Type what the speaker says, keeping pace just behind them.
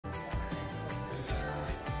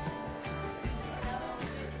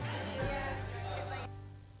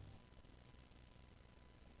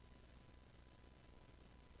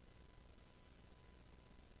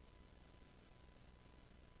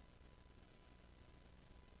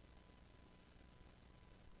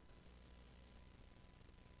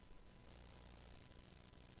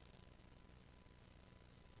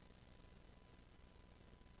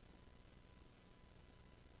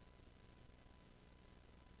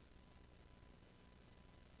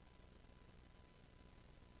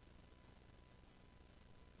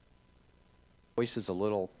voice is a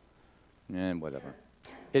little, whatever.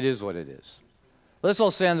 It is what it is. Let's all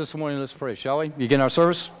stand this morning. Let's pray, shall we? Begin our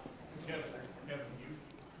service.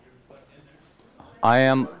 I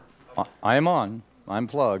am on. I'm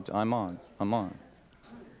plugged. I'm on.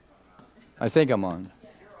 I think I'm on.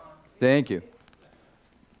 Thank you.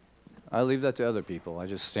 I leave that to other people. I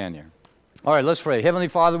just stand here. All right, let's pray. Heavenly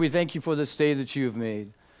Father, we thank you for this day that you have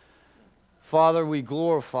made. Father, we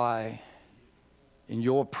glorify in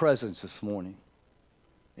your presence this morning.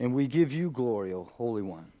 And we give you glory, O Holy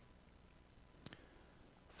One.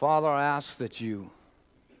 Father, I ask that you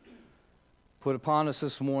put upon us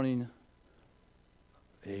this morning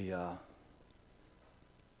a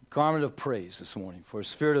garment of praise this morning for a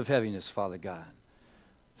spirit of heaviness, Father God.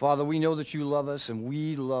 Father, we know that you love us, and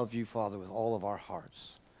we love you, Father, with all of our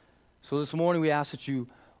hearts. So this morning we ask that you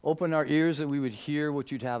open our ears that we would hear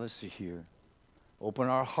what you'd have us to hear. Open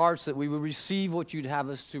our hearts that we would receive what you'd have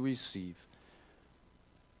us to receive.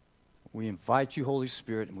 We invite you, Holy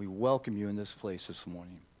Spirit, and we welcome you in this place this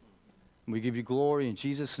morning. And we give you glory in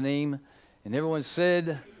Jesus' name. And everyone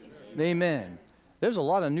said, Amen. There's a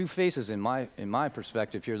lot of new faces in my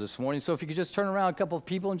perspective here this morning. So if you could just turn around a couple of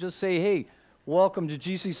people and just say, hey, welcome to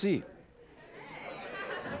GCC.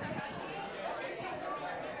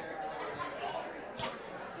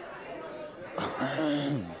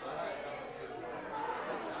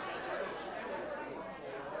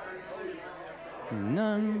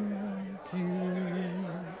 None like you.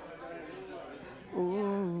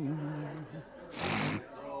 Oh.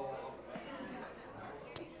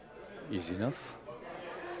 Easy enough.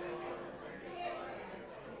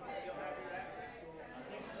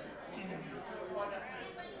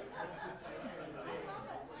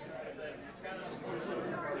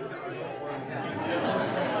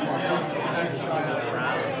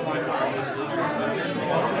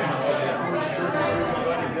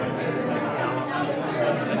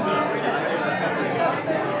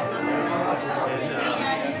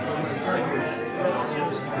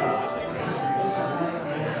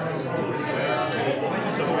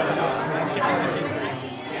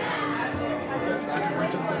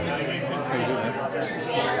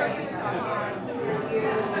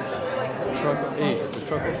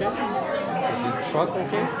 Truck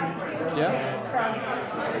okay? Yeah?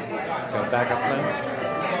 Got a backup plan?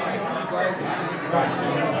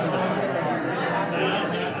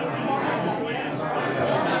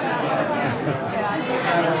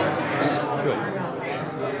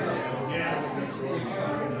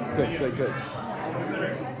 Good.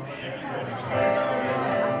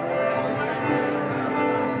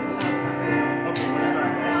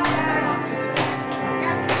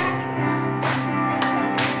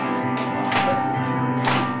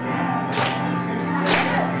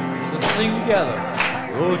 Together.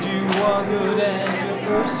 Lord, you are good and your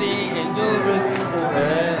mercy endureth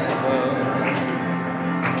forever.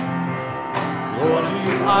 Lord,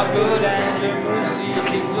 you are good and your mercy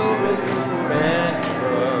endureth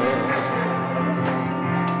forever.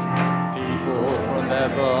 People from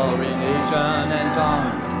every nation and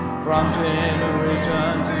tongue, from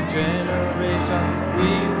generation to generation, we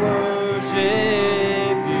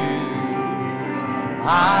worship you.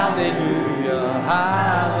 Hallelujah,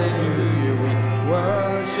 hallelujah.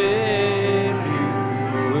 Worship you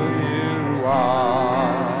who you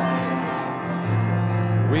are.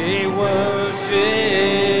 We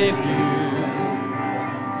worship you.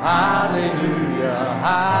 Hallelujah,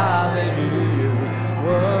 hallelujah. We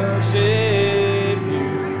worship you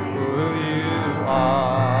who you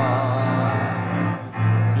are.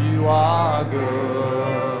 You are good.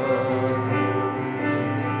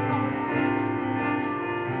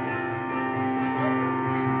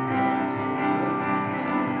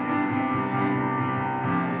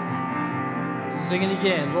 Sing it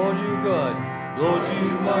again. Lord, you're good. Lord, you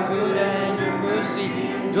are good and your mercy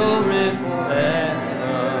endureth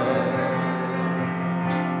forever.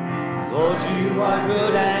 Lord, you are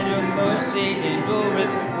good and your mercy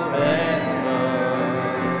endureth forever.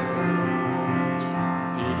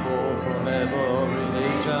 People from every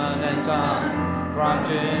nation and tongue, from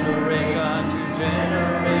generation to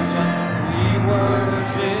generation, we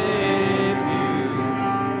worship you.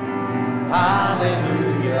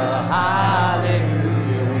 Hallelujah, hallelujah.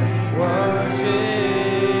 We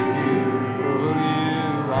worship you who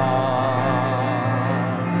you are.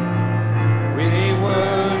 We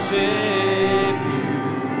worship you.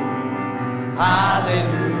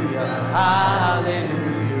 Hallelujah,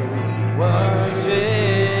 hallelujah. We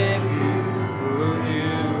worship you who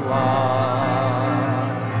you are.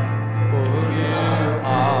 For who you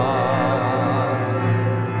are.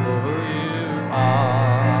 For who you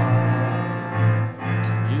are.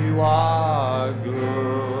 You are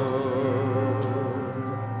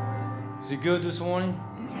good this morning?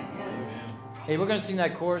 Hey, we're going to sing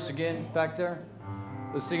that chorus again back there.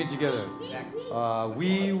 Let's sing it together.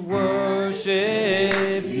 We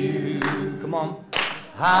worship you. Come on.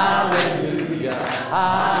 Hallelujah,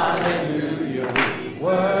 hallelujah. We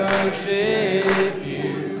worship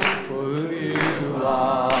you for who you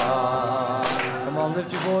are. Come on,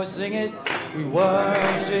 lift your voice, sing it. We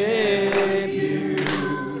worship you.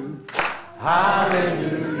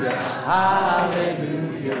 Hallelujah,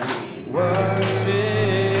 hallelujah. We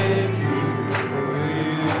worship you for who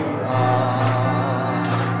you are.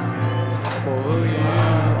 For who you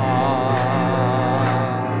are.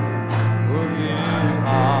 Who you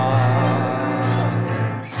are.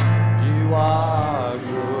 You are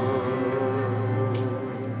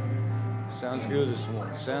good. Sounds good this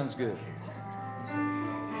morning. Sounds good.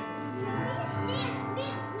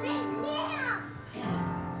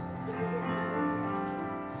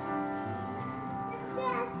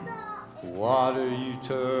 Water you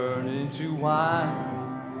turn into wine.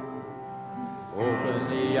 Open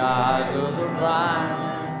the eyes of the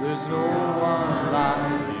blind. There's no one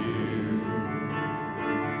like you.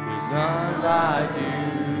 There's none like you.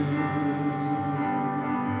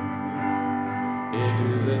 Into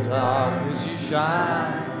the darkness you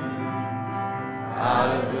shine. Out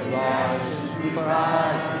of the darkness you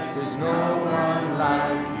rise. There's no one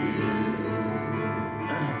like you.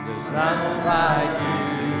 There's none like you.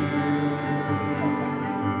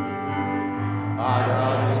 Our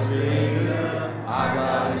God is bigger, our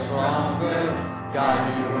God is stronger. God,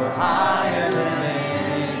 you are higher than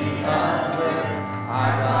any other.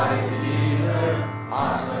 Our God is healer,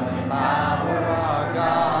 awesome in power. Our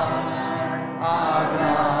God, our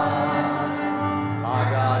God. Our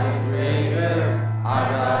God is bigger, our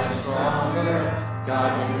God is stronger.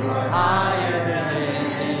 God, you are higher than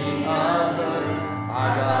any other.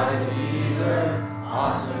 Our God is healer,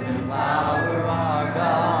 awesome in power. Our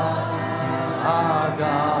God. Our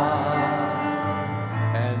God.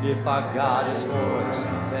 And if our God is for us,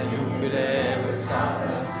 then who could ever stop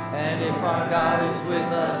us? And if our God is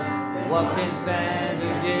with us, what can stand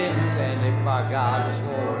against? And if our God is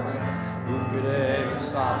for us, who could ever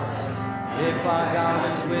stop us? If our God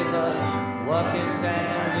is with us, what can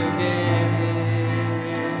stand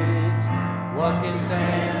against? What can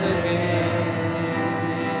stand against?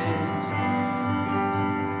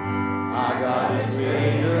 Our God is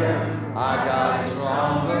greater. Our God is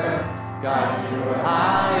stronger. God, you are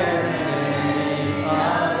higher than any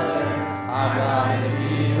other. Our God is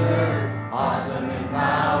healer, awesome in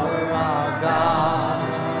power. Our God,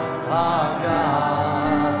 our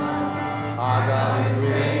God. Our God is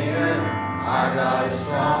greater. Our God is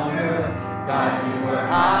stronger. God, you are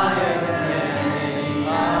higher than any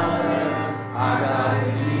other. Our God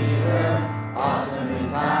is healer, awesome in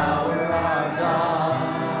power. Our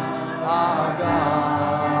God, our God.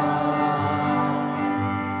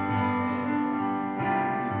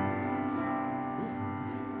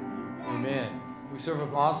 We serve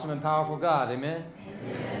an awesome and powerful God. Amen?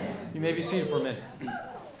 Amen. You may be seated for a minute.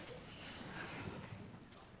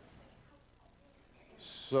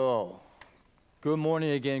 So, good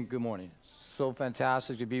morning again. Good morning. So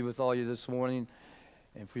fantastic to be with all you this morning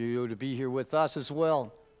and for you to be here with us as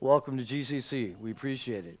well. Welcome to GCC. We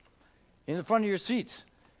appreciate it. In the front of your seats,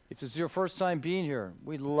 if this is your first time being here,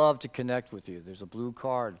 we'd love to connect with you. There's a blue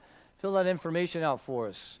card. Fill that information out for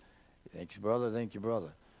us. Thank you, brother. Thank you,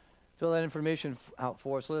 brother. Fill that information out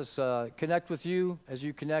for us. Let us connect with you as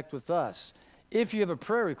you connect with us. If you have a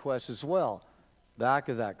prayer request as well, back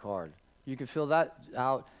of that card, you can fill that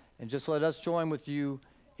out and just let us join with you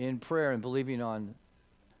in prayer and believing on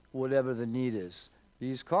whatever the need is.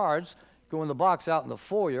 These cards go in the box out in the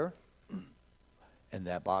foyer, and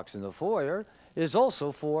that box in the foyer is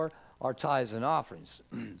also for our tithes and offerings.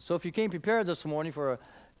 So if you came prepared this morning with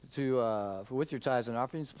your tithes and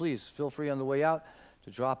offerings, please feel free on the way out to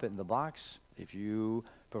drop it in the box. If you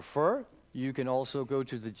prefer, you can also go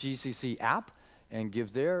to the GCC app and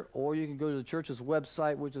give there, or you can go to the church's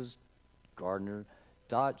website, which is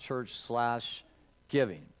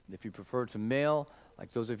gardner.church/giving. If you prefer to mail,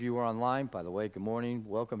 like those of you who are online, by the way, good morning,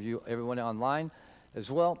 welcome you, everyone online as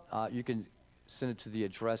well, you can send it to the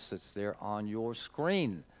address that's there on your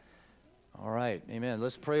screen. All right, amen.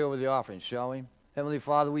 Let's pray over the offering, shall we? Heavenly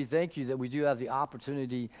Father, we thank you that we do have the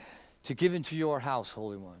opportunity to give into your house,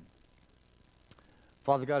 Holy One.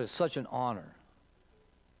 Father God, it's such an honor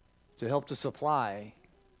to help to supply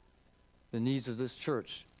the needs of this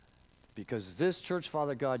church, because this church,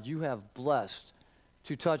 Father God, you have blessed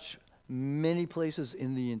to touch many places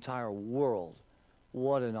in the entire world.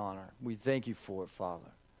 What an honor. We thank you for it, Father.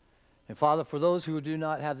 And Father, for those who do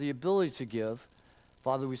not have the ability to give,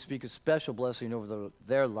 Father, we speak a special blessing over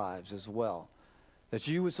their lives as well, that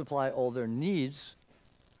you would supply all their needs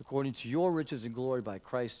according to your riches and glory by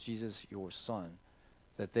Christ Jesus, your Son,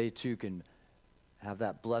 that they too can have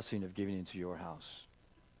that blessing of giving into your house.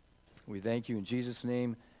 We thank you in Jesus'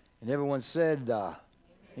 name. And everyone said,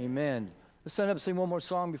 Amen. Let's stand up and sing one more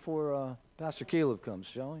song before Pastor Caleb comes,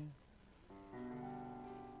 shall we?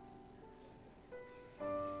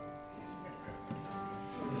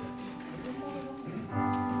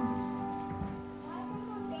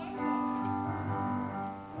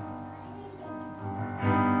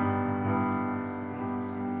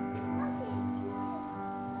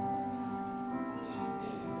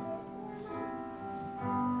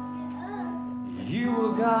 You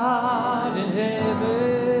are God in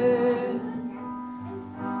heaven,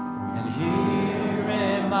 and here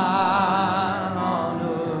am I on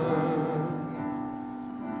earth.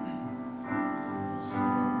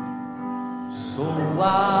 So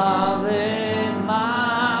I'll let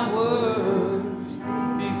my words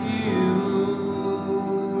be few.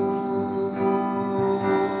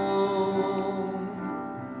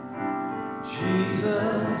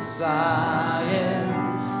 Jesus, I am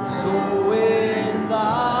so in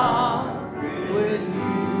love with you.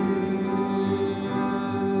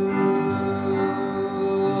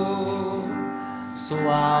 So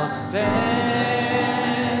I'll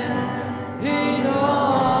stand in awe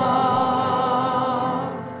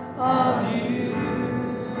of you.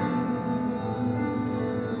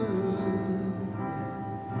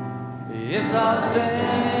 Yes, I'll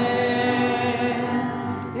stand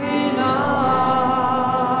in awe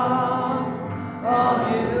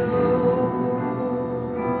of you.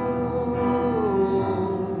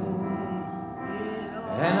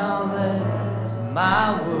 And I'll let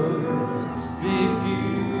my words be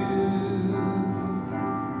few.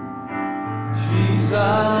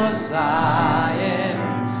 Jesus, I am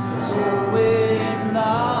so in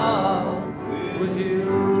love with you.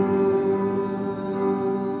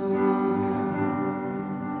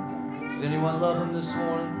 Does anyone love him this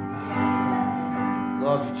morning?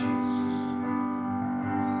 Love you, Jesus.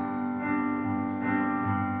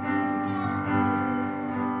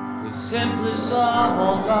 The simplest of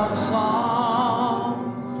all love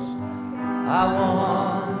songs I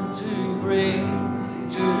want to bring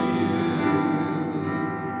to you.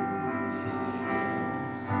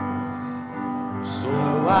 So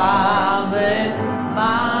I'll let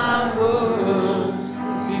my words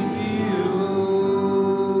be few.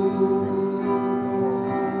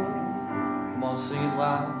 Come on, sing it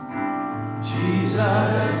loud.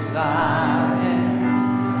 Jesus, I am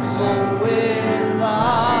so in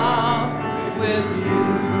love with you.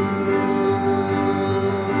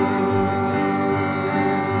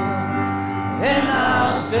 And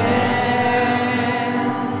I'll stand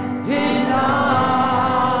in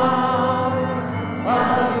awe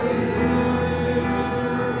of you.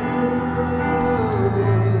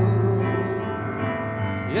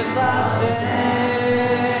 Yes, I'll stand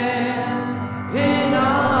in awe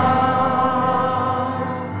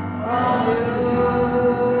of you.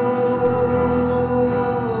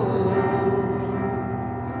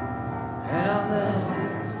 And I'll let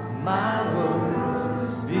my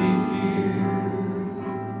words be few.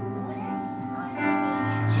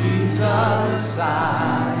 Jesus, I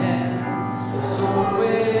am so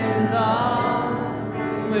in love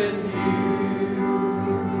with you.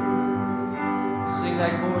 Sing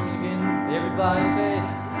that chorus again. Everybody say, I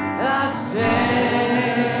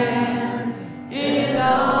stand in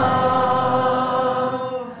awe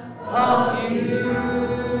of you.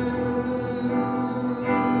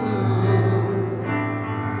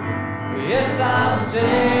 Yes, I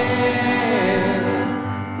stand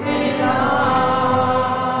in awe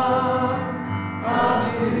of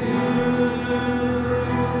you.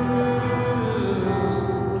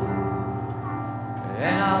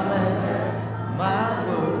 And I'll let my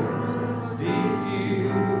words be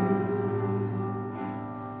few.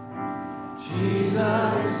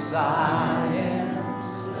 Jesus, I am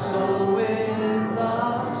so in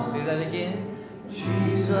love. Say that again.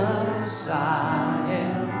 Jesus, I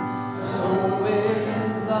am so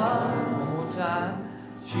in love. One more time.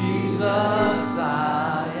 Jesus,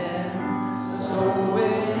 I am so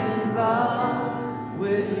in love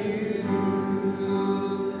with you.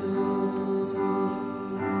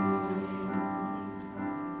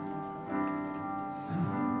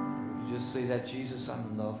 You just say that, Jesus, I'm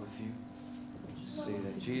in love with you. Just say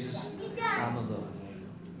that, Jesus, I'm in love with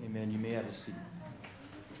you. Amen. You may have a seat.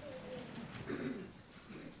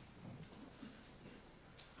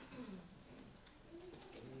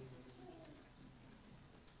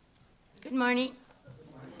 Good morning.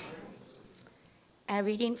 A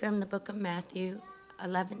reading from the book of Matthew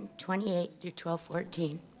 11:28 through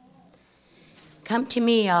 12:14. Come to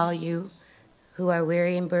me, all you who are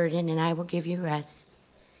weary and burdened, and I will give you rest.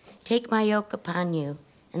 Take my yoke upon you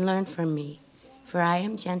and learn from me, for I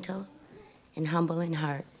am gentle and humble in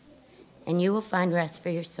heart, and you will find rest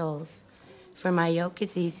for your souls. For my yoke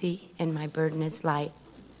is easy and my burden is light.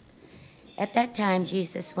 At that time,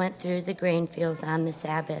 Jesus went through the grain fields on the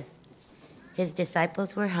Sabbath. His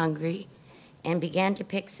disciples were hungry and began to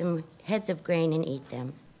pick some heads of grain and eat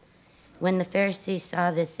them. When the Pharisees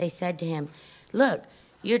saw this, they said to him, "Look,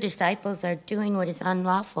 your disciples are doing what is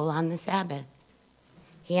unlawful on the Sabbath."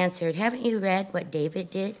 He answered, "Haven't you read what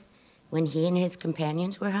David did when he and his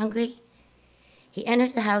companions were hungry? He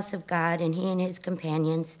entered the house of God, and he and his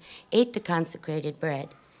companions ate the consecrated bread,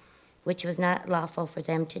 which was not lawful for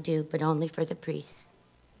them to do, but only for the priests.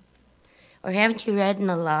 Or haven't you read in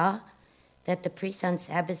the law that the priests on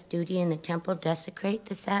Sabbath duty in the temple desecrate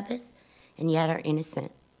the Sabbath and yet are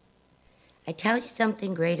innocent? I tell you,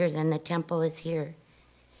 something greater than the temple is here.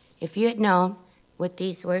 If you had known what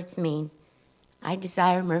these words mean, I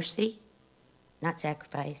desire mercy, not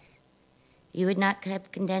sacrifice, you would not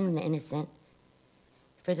have condemned the innocent,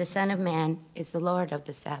 for the Son of Man is the Lord of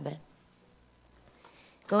the Sabbath."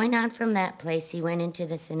 Going on from that place, he went into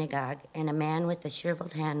the synagogue, and a man with a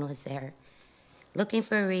shriveled hand was there. Looking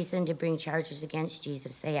for a reason to bring charges against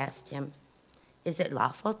Jesus, they asked him, "Is it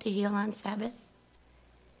lawful to heal on Sabbath?"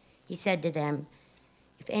 He said to them,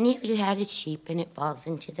 "If any of you had a sheep and it falls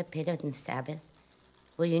into the pit on the Sabbath,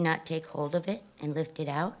 will you not take hold of it and lift it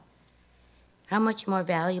out? How much more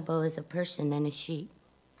valuable is a person than a sheep?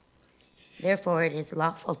 Therefore it is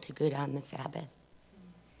lawful to good on the Sabbath."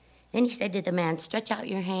 Then he said to the man, "Stretch out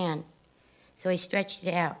your hand." So he stretched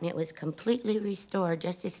it out, and it was completely restored,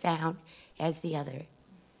 just as sound as the other.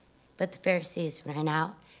 But the Pharisees ran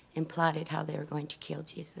out and plotted how they were going to kill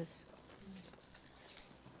Jesus.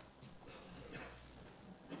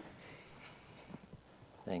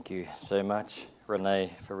 Thank you so much,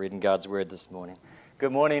 Renee, for reading God's Word this morning.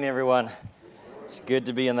 Good morning, everyone. It's good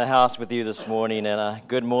to be in the house with you this morning, and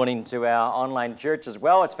good morning to our online church as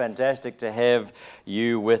well. It's fantastic to have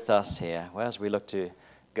you with us here. Well, as we look to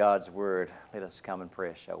God's Word, let us come and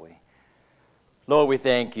pray, shall we? Lord, we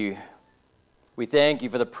thank you. We thank you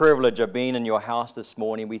for the privilege of being in your house this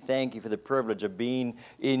morning. We thank you for the privilege of being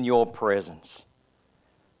in your presence.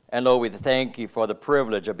 And Lord, we thank you for the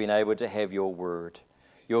privilege of being able to have your word,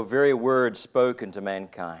 your very word spoken to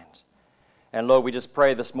mankind. And Lord, we just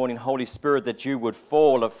pray this morning, Holy Spirit, that you would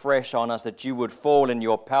fall afresh on us, that you would fall in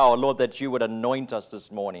your power. Lord, that you would anoint us this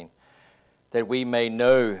morning, that we may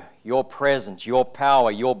know your presence, your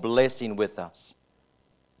power, your blessing with us.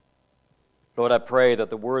 Lord, I pray that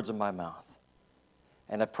the words of my mouth,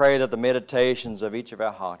 and I pray that the meditations of each of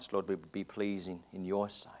our hearts, Lord, would be pleasing in your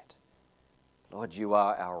sight. Lord, you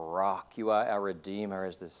are our rock. You are our Redeemer,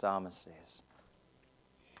 as the psalmist says.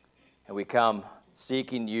 And we come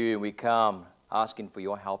seeking you, and we come asking for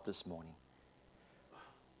your help this morning.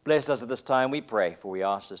 Bless us at this time, we pray, for we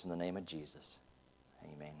ask this in the name of Jesus.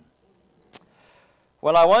 Amen.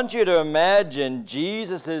 Well, I want you to imagine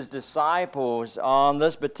Jesus' disciples on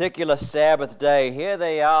this particular Sabbath day. Here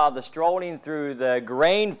they are, they're strolling through the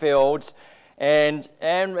grain fields, and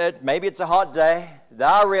maybe it's a hot day.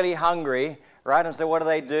 They're really hungry, right? And so what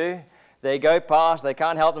do? They go past, they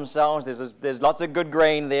can't help themselves. There's lots of good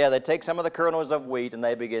grain there. They take some of the kernels of wheat and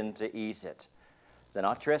they begin to eat it. They're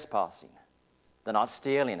not trespassing. They're not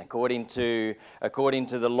stealing, according to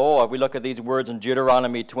the law. If we look at these words in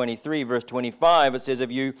Deuteronomy 23, verse 25, it says,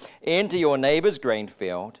 "If you enter your neighbor's grain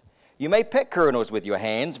field, you may pick kernels with your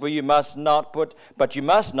hands, but you must not put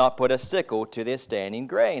a sickle to their standing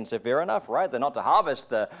grain." So fair enough, right? They're not to harvest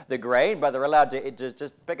the grain, but they're allowed to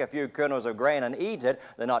just pick a few kernels of grain and eat it.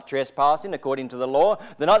 They're not trespassing according to the law.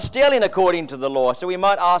 They're not stealing according to the law. So we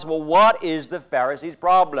might ask, well, what is the Pharisees'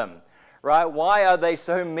 problem? Right? Why are they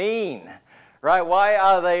so mean? Right? Why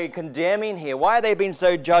are they condemning here? Why are they being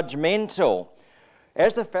so judgmental?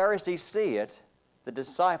 As the Pharisees see it, the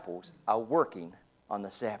disciples are working on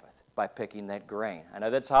the Sabbath by picking that grain. I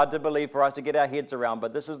know that's hard to believe for us to get our heads around,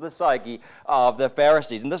 but this is the psyche of the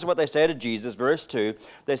Pharisees. And this is what they say to Jesus, verse 2.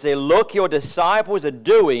 They say, "Look, your disciples are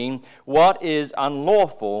doing what is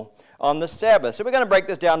unlawful on the Sabbath." So we're going to break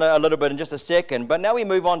this down a little bit in just a second, but now we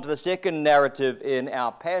move on to the second narrative in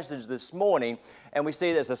our passage this morning, and we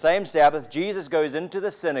see that it's the same Sabbath. Jesus goes into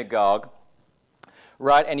the synagogue,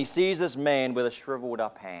 right, and he sees this man with a shriveled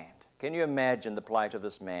up hand. Can you imagine the plight of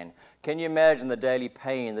this man? Can you imagine the daily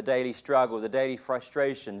pain, the daily struggle, the daily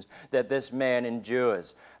frustrations that this man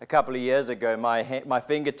endures? A couple of years ago, my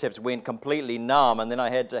fingertips went completely numb, and then I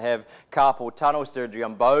had to have carpal tunnel surgery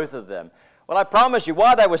on both of them. Well, I promise you,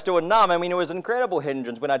 while they were still numb, I mean, it was an incredible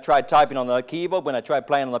hindrance. When I tried typing on the keyboard, when I tried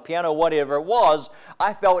playing on the piano, whatever it was,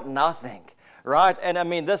 I felt nothing. Right? And I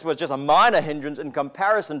mean, this was just a minor hindrance in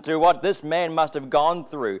comparison to what this man must have gone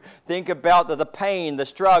through. Think about the pain, the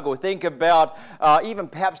struggle. Think about even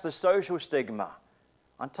perhaps the social stigma.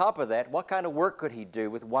 On top of that, what kind of work could he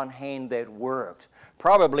do with one hand that worked?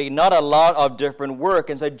 Probably not a lot of different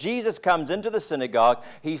work. And so Jesus comes into the synagogue.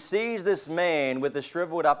 He sees this man with a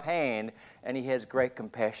shriveled up hand, and he has great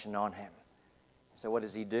compassion on him. So what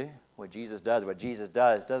does he do? What Jesus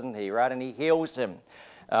does, doesn't he? Right? And he heals him.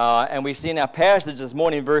 And we see in our passage this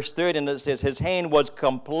morning, verse 30, and it says, his hand was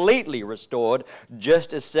completely restored,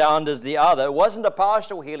 just as sound as the other. It wasn't a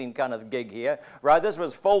partial healing kind of gig here, right? This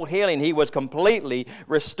was full healing. He was completely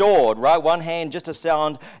restored, right? One hand just as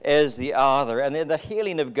sound as the other. And then the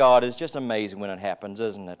healing of God is just amazing when it happens,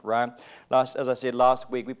 isn't it, right? As I said last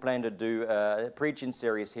week, we plan to do a preaching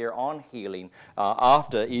series here on healing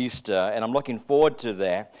after Easter, and I'm looking forward to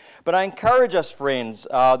that. But I encourage us, friends,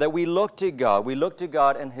 that we look to God. We look to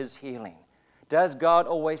God in His healing. Does God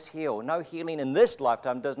always heal? No, healing in this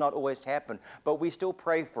lifetime does not always happen, but we still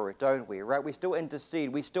pray for it, don't we? Right? We still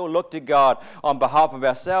intercede. We still look to God on behalf of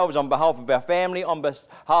ourselves, on behalf of our family, on behalf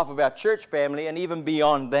of our church family, and even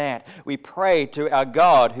beyond that. We pray to our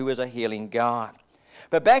God who is a healing God.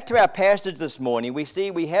 But back to our passage this morning, we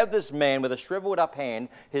see we have this man with a shriveled up hand.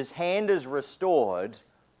 His hand is restored.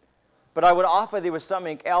 But I would offer there was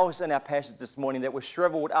something else in our passage this morning that was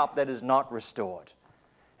shriveled up that is not restored.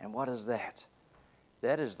 And what is that?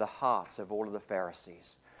 That is the hearts of all of the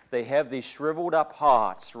Pharisees. They have these shriveled up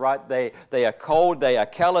hearts, right? They are cold, they are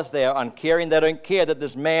callous, they are uncaring. They don't care that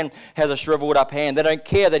this man has a shriveled up hand. They don't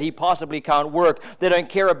care that he possibly can't work. They don't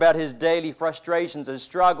care about his daily frustrations, his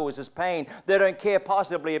struggles, his pain. They don't care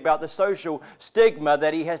possibly about the social stigma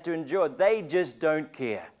that he has to endure. They just don't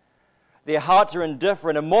care. Their hearts are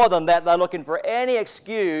indifferent, and more than that, they're looking for any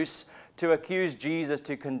excuse to accuse Jesus,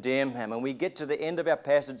 to condemn him. And we get to the end of our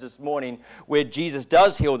passage this morning where Jesus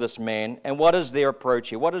does heal this man, and what is their approach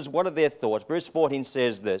here? What are their thoughts? Verse 14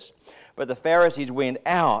 says this, but the Pharisees went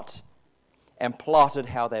out and plotted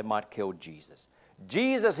how they might kill Jesus.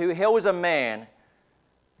 Jesus who heals a man,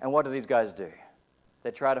 and what do these guys do?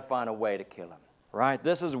 They try to find a way to kill him. Right?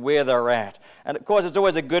 This is where they're at. And of course, it's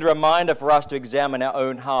always a good reminder for us to examine our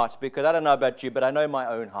own hearts, because I don't know about you, but I know my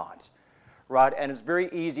own heart. Right? And it's very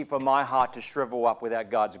easy for my heart to shrivel up without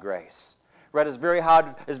God's grace. Right? It's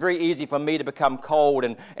very easy for me to become cold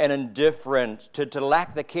and indifferent, to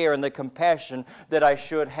lack the care and the compassion that I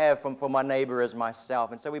should have for my neighbor as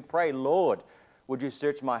myself. And so we pray, Lord, would you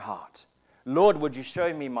search my heart? Lord, would you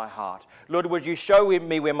show me my heart? Lord, would you show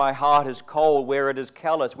me where my heart is cold, where it is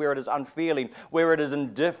callous, where it is unfeeling, where it is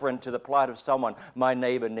indifferent to the plight of someone, my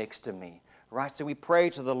neighbor next to me. Right? So we pray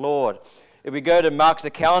to the Lord. If we go to Mark's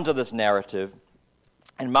account of this narrative,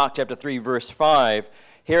 in Mark chapter 3, verse 5,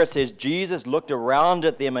 here it says, Jesus looked around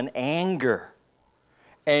at them in anger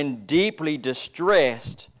and deeply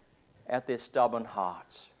distressed at their stubborn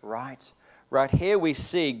hearts. Right? Right here we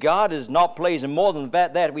see God is not pleased, and more than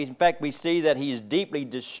that, in fact we see that He is deeply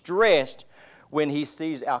distressed when He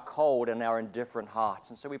sees our cold and our indifferent hearts.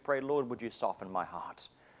 And so we pray, Lord, would you soften my heart?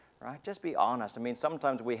 Right? Just be honest. I mean,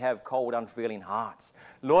 sometimes we have cold, unfeeling hearts.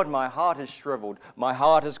 Lord, my heart is shriveled. My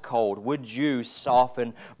heart is cold. Would you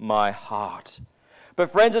soften my heart? But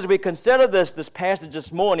friends, as we consider this passage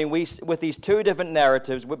this morning, with these two different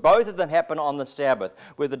narratives, both of them happen on the Sabbath,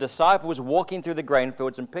 with the disciples walking through the grain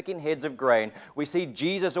fields and picking heads of grain. We see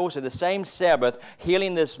Jesus also, the same Sabbath,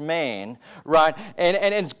 healing this man, right? And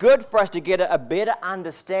it's good for us to get a better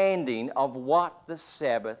understanding of what the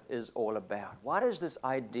Sabbath is all about. What is this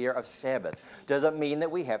idea of Sabbath? Does it mean that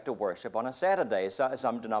we have to worship on a Saturday, as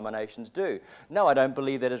some denominations do? No, I don't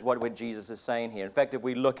believe that is what Jesus is saying here. In fact, if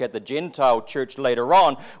we look at the Gentile church later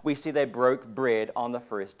on, we see they broke bread on the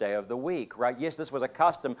first day of the week, right? Yes, this was a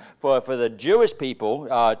custom for the Jewish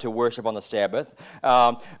people to worship on the Sabbath,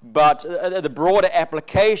 but the broader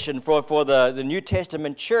application for the New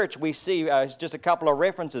Testament church, we see just a couple of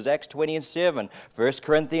references, Acts 20 and 7, 1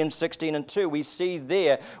 Corinthians 16 and 2. We see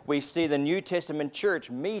the New Testament church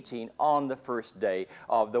meeting on the first day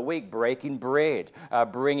of the week, breaking bread,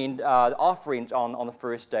 bringing offerings on the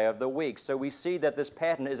first day of the week. So we see that this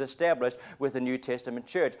pattern is established with the New Testament Testament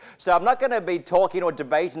church. So I'm not going to be talking or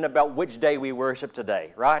debating about which day we worship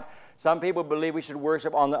today, right? Some people believe we should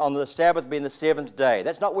worship on the Sabbath being the seventh day.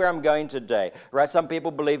 That's not where I'm going today, right? Some people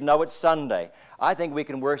believe, no, it's Sunday. I think we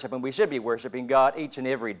can worship, and we should be worshiping God each and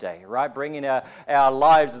every day, right? Bringing our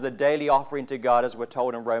lives as a daily offering to God, as we're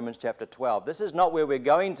told in Romans chapter 12. This is not where we're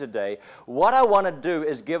going today. What I want to do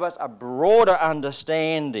is give us a broader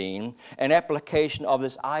understanding and application of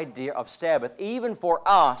this idea of Sabbath, even for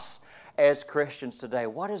us as Christians today.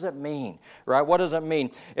 What does it mean, right? What does it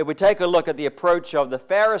mean? If we take a look at the approach of the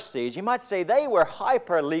Pharisees, you might say they were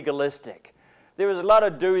hyper-legalistic. There was a lot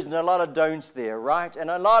of do's and a lot of don'ts there, right? And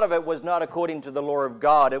a lot of it was not according to the law of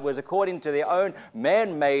God. It was according to their own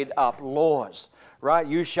man-made up laws, right?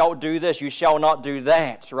 You shall do this, you shall not do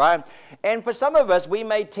that, right? And for some of us, we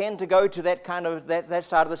may tend to go to that kind of, that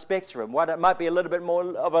side of the spectrum. What it might be a little bit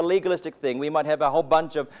more of a legalistic thing. We might have a whole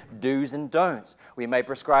bunch of do's and don'ts. We may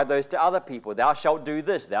prescribe those to other people. Thou shalt do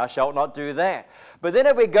this, thou shalt not do that. But then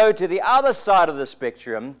if we go to the other side of the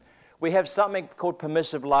spectrum, we have something called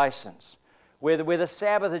permissive license. Where the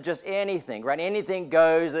Sabbath is just anything, right? Anything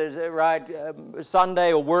goes, right?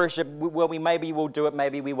 Sunday or worship, well, maybe we'll do it,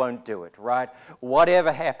 maybe we won't do it, right?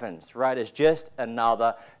 Whatever happens, right? It's just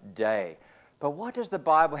another day. But what does the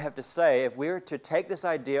Bible have to say if we're to take this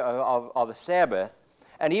idea of a Sabbath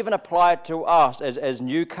and even apply it to us as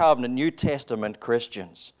New Covenant, New Testament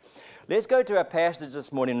Christians? Let's go to our passage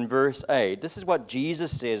this morning in verse 8. This is what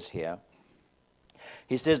Jesus says here.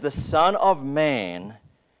 He says, the Son of Man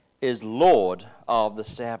is Lord of the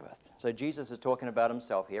Sabbath. So Jesus is talking about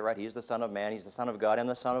himself here, right? He is the Son of Man, he's the Son of God and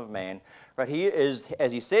the Son of Man. Right? He is,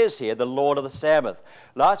 as he says here, the Lord of the Sabbath.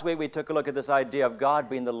 Last week we took a look at this idea of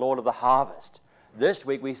God being the Lord of the harvest. This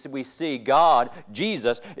week we see God,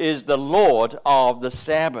 Jesus, is the Lord of the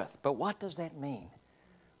Sabbath. But what does that mean?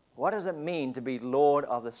 What does it mean to be Lord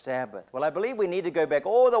of the Sabbath? Well, I believe we need to go back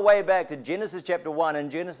all the way back to Genesis chapter 1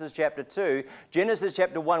 and Genesis chapter 2. Genesis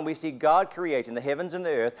chapter 1, we see God creating the heavens and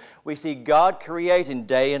the earth. We see God creating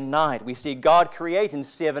day and night. We see God creating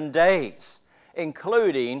 7 days,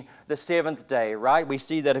 including the seventh day, right? We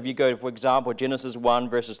see that if you go, for example, Genesis 1,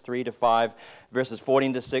 verses 3 to 5, verses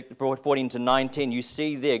 14 to 19, you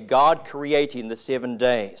see there God creating the 7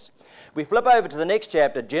 days. We flip over to the next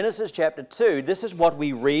chapter, Genesis chapter 2. This is what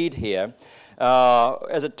we read here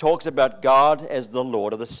as it talks about God as the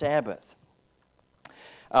Lord of the Sabbath.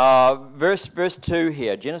 Verse 2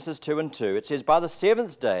 here, Genesis 2 and 2, it says, by the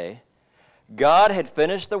seventh day, God had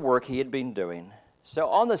finished the work he had been doing. So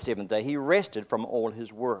on the seventh day, he rested from all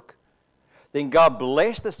his work. Then God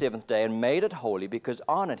blessed the seventh day and made it holy, because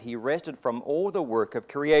on it he rested from all the work of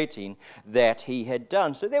creating that he had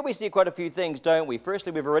done. So there we see quite a few things, don't we?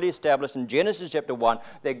 Firstly, we've already established in Genesis chapter 1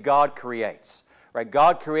 that God creates. Right?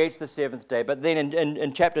 God creates the seventh day. But then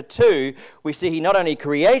in chapter 2, we see he not only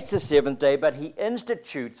creates the seventh day, but he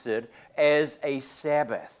institutes it as a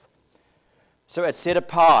Sabbath. So it's set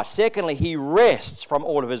apart. Secondly, he rests from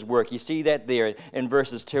all of his work. You see that there in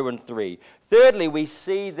verses 2 and 3. Thirdly, we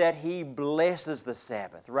see that he blesses the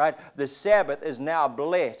Sabbath, right? The Sabbath is now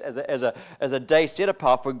blessed as a day set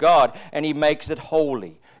apart for God, and he makes it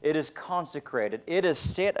holy. It is consecrated. It is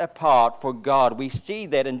set apart for God. We see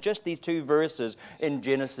that in just these 2 verses in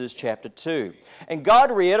Genesis chapter 2. And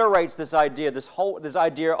God reiterates this idea, this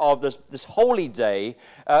idea of this holy day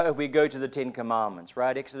if we go to the 10 Commandments,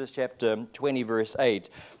 right? Exodus chapter 20, verse 8.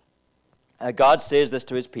 God says this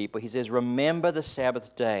to his people. He says, remember the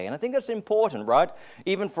Sabbath day. And I think that's important, right?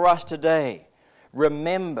 Even for us today.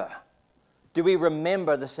 Remember. Do we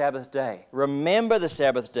remember the Sabbath day? Remember the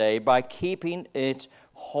Sabbath day by keeping it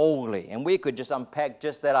holy. And we could just unpack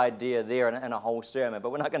just that idea there in a whole sermon,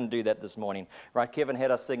 but we're not going to do that this morning. Right? Kevin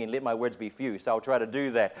had us singing, let my words be few, so I'll try to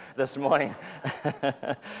do that this morning.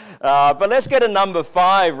 But let's go to number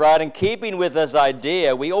 5, right? In keeping with this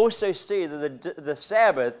idea, we also see that the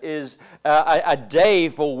Sabbath is a day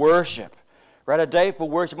for worship. Right, a day for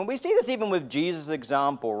worship. And we see this even with Jesus'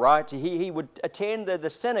 example, right? He would attend the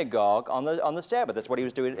synagogue on the Sabbath. That's what he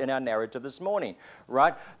was doing in our narrative this morning,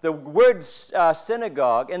 right? The word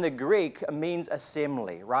synagogue in the Greek means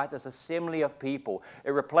assembly, right? This assembly of people.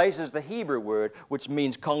 It replaces the Hebrew word, which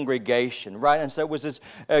means congregation, right? And so it was this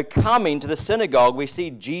coming to the synagogue we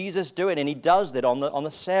see Jesus doing, and he does that on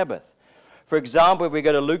the Sabbath. For example, if we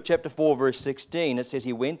go to Luke chapter 4, verse 16, it says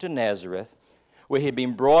he went to Nazareth, where he had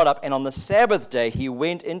been brought up, and on the Sabbath day he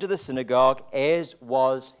went into the synagogue as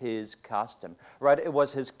was his custom. Right? It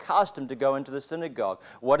was his custom to go into the synagogue.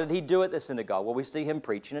 What did he do at the synagogue? Well, we see him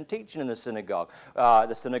preaching and teaching in the synagogue.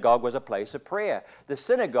 The synagogue was a place of prayer. The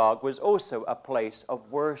synagogue was also a place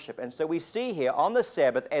of worship. And so we see here on the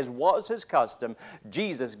Sabbath, as was his custom,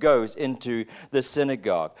 Jesus goes into the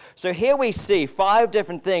synagogue. So here we see 5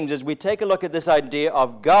 different things as we take a look at this idea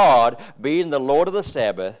of God being the Lord of the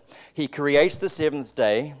Sabbath. He creates the seventh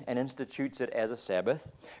day and institutes it as a Sabbath.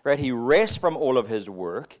 Right? He rests from all of his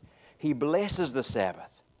work. He blesses the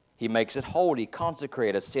Sabbath. He makes it holy,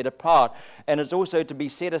 consecrated, set apart, and it's also to be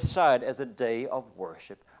set aside as a day of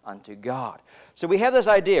worship unto God. So we have this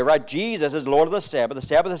idea, right? Jesus is Lord of the Sabbath. The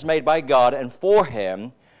Sabbath is made by God and for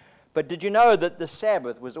him. But did you know that the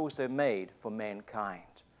Sabbath was also made for mankind?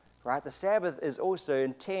 Right? The Sabbath is also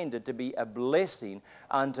intended to be a blessing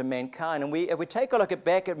unto mankind. And if we take a look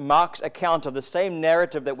back at Mark's account of the same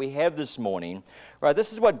narrative that we have this morning, right,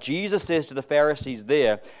 this is what Jesus says to the Pharisees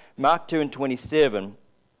there, Mark 2:27.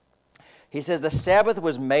 He says, the Sabbath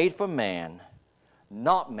was made for man,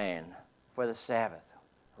 not man for the Sabbath.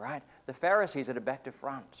 Right? The Pharisees are back to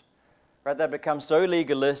front. Right? They become so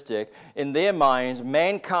legalistic. In their minds,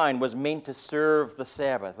 mankind was meant to serve the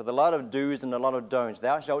Sabbath with a lot of do's and a lot of don'ts.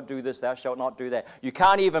 Thou shalt do this, thou shalt not do that. You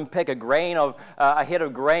can't even pick a head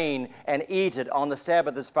of grain and eat it on the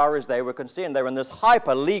Sabbath as far as they were concerned. They were in this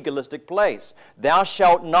hyper-legalistic place. Thou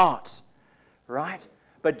shalt not. Right?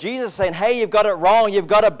 But Jesus is saying, hey, you've got it wrong. You've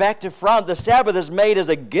got it back to front. The Sabbath is made as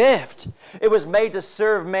a gift. It was made to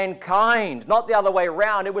serve mankind, not the other way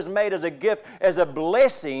around. It was made as a gift, as a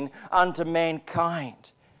blessing unto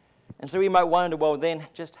mankind. And so we might wonder, well, then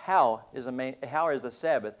just how is the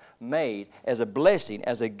Sabbath made as a blessing,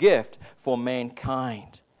 as a gift for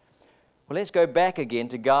mankind? Well, let's go back again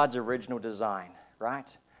to God's original design,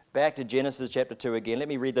 right? Back to Genesis chapter 2 again. Let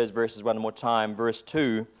me read those verses one more time. Verse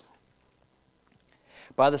 2.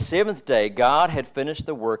 By the seventh day, God had finished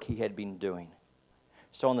the work he had been doing.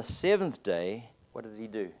 So on the seventh day, what did he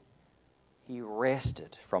do? He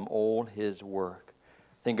rested from all his work.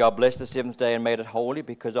 Then God blessed the seventh day and made it holy,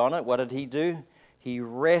 because on it, what did he do? He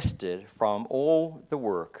rested from all the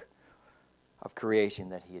work of creation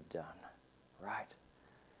that he had done. Right?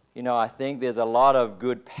 You know, I think there's a lot of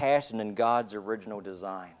good pattern in God's original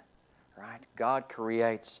design. Right? God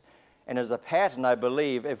creates. And as a pattern, I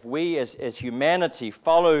believe, if we as humanity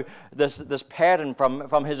follow this pattern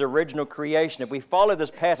from his original creation, if we follow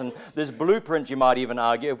this pattern, this blueprint, you might even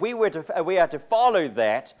argue, if we are to follow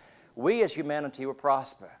that, we as humanity will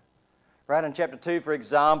prosper. Right? In chapter 2, for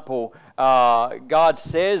example, God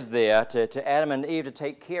says there to Adam and Eve to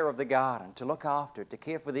take care of the garden, to look after it, to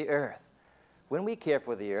care for the earth. When we care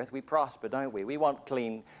for the earth, we prosper, don't we? We want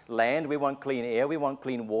clean land, we want clean air, we want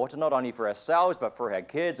clean water, not only for ourselves, but for our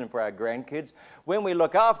kids and for our grandkids. When we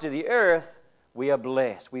look after the earth, we are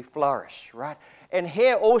blessed, we flourish, right? And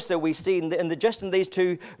here also we see, just in these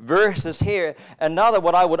 2 verses here, another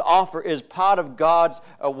what I would offer is part of God's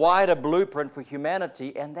wider blueprint for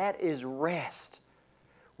humanity, and that is rest.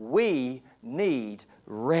 We need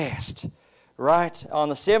rest. Right? On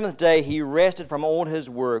the seventh day, he rested from all his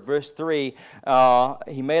work. Verse 3,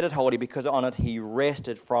 he made it holy because on it he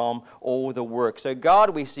rested from all the work. So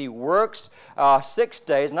God, we see, works 6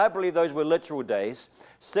 days, and I believe those were literal days.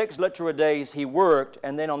 6 literal days he worked,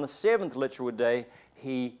 and then on the 7th literal day,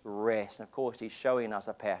 he rests. And of course, he's showing us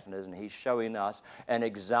a pattern, isn't he? He's showing us an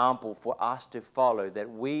example for us to follow, that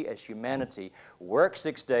we as humanity work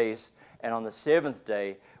 6 days, and on the 7th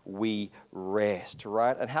day, we rest,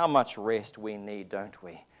 right? And how much rest we need, don't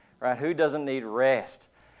we? Right? Who doesn't need rest?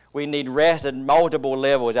 We need rest at multiple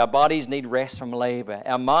levels. Our bodies need rest from labor.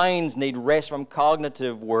 Our minds need rest from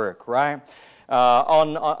cognitive work, right?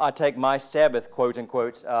 I take my Sabbath, quote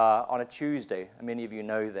unquote, on a Tuesday. Many of you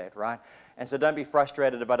know that, right? And so don't be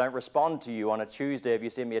frustrated if I don't respond to you on a Tuesday, if you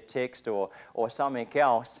send me a text or something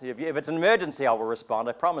else. If it's an emergency, I will respond.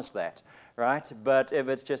 I promise that, right? But if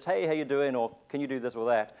it's just, hey, how you doing? Or can you do this or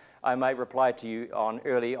that? I might reply to you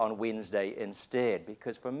early on Wednesday instead,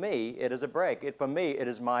 because for me, it is a break. For me, it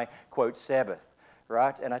is my, quote, Sabbath,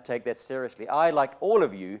 right? And I take that seriously. I, like all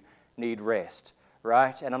of you, need rest,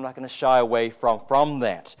 right? And I'm not going to shy away from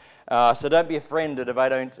that. So don't be offended if I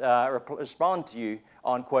don't respond to you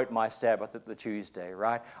on, quote, my Sabbath at the Tuesday,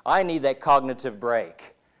 right? I need that cognitive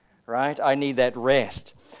break, right? I need that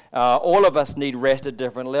rest. All of us need rest at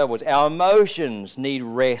different levels. Our emotions need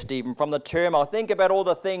rest even from the turmoil. Think about all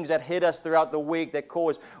the things that hit us throughout the week that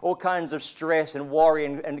cause all kinds of stress and worry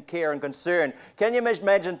and care and concern. Can you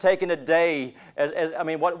imagine taking a day,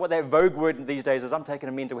 what that vogue word these days is, I'm taking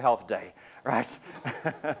a mental health day, right?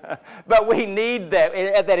 But we need that.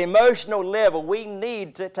 At that emotional level, we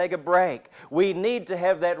need to take a break. We need to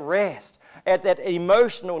have that rest. At that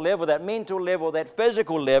emotional level, that mental level, that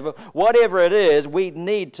physical level, whatever it is, we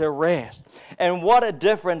need to rest. And what a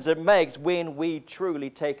difference it makes when we truly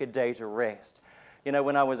take a day to rest. You know,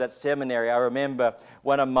 when I was at seminary, I remember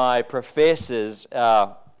one of my professors,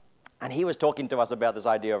 and he was talking to us about this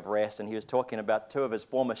idea of rest, and he was talking about two of his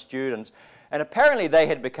former students. And apparently they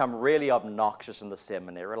had become really obnoxious in the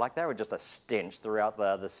seminary. Like they were just a stench throughout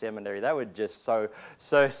the seminary. They were just so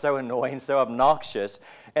annoying, so obnoxious.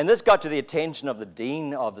 And this got to the attention of the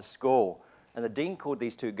dean of the school. And the dean called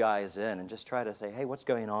these two guys in and just tried to say, hey, what's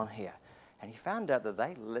going on here? And he found out that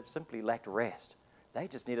they simply lacked rest. They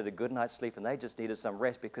just needed a good night's sleep, and they just needed some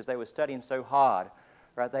rest because they were studying so hard.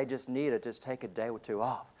 Right? They just needed to take a day or two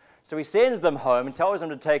off. So he sends them home and tells them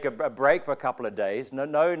to take a break for a couple of days.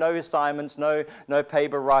 No assignments, no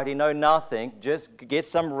paper writing, no nothing. Just get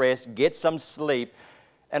some rest, get some sleep.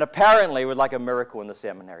 And apparently it was like a miracle in the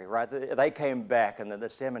seminary, right? They came back, and the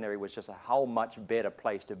seminary was just a whole much better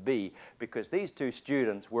place to be because these two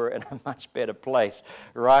students were in a much better place,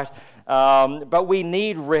 right? But we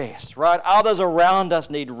need rest, right? Others around us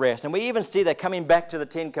need rest. And we even see that coming back to the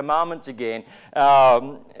Ten Commandments again.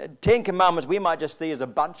 10 Commandments we might just see as a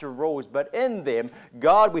bunch of rules, but in them,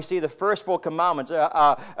 God, we see the first 4 commandments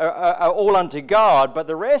are all unto God, but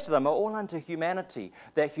the rest of them are all unto humanity,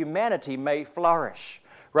 that humanity may flourish.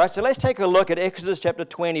 Right, so let's take a look at Exodus chapter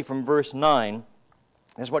 20 from verse 9.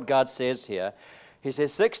 That's what God says here. He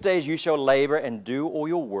says, 6 days you shall labor and do all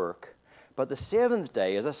your work, but the 7th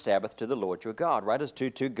day is a Sabbath to the Lord your God. Right, it's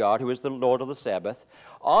to God who is the Lord of the Sabbath.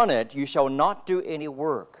 On it you shall not do any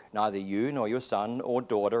work, neither you, nor your son or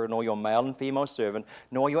daughter, nor your male and female servant,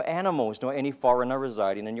 nor your animals, nor any foreigner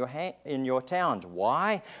residing in your towns.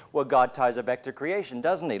 Why? Well, God ties it back to creation,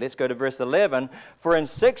 doesn't he? Let's go to verse 11. For in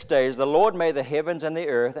 6 days the Lord made the heavens and the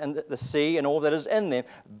earth and the sea and all that is in them,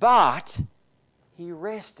 but he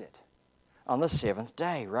rested on the 7th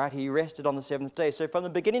day, right? He rested on the 7th day. So from the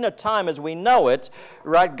beginning of time as we know it,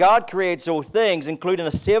 right, God creates all things, including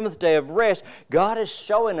a 7th day of rest. God is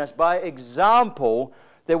showing us by example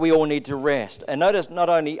that we all need to rest. And notice not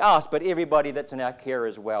only us, but everybody that's in our care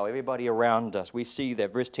as well, everybody around us. We see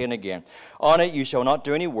that. Verse 10 again. On it you shall not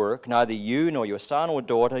do any work, neither you, nor your son or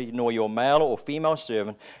daughter, nor your male or female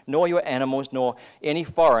servant, nor your animals, nor any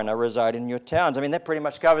foreigner residing in your towns. I mean, that pretty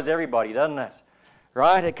much covers everybody, doesn't it?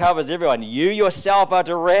 Right? It covers everyone. You yourself are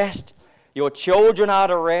to rest. Your children are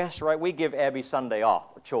to rest. Right? We give Abby Sunday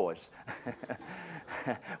off, chores.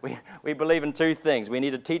 We believe in 2 things. We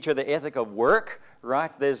need to teach her the ethic of work,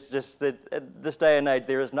 right? There's just, this day and age,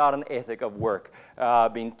 there is not an ethic of work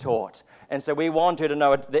being taught. And so we want her to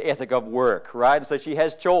know the ethic of work, right? And so she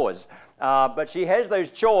has chores. But she has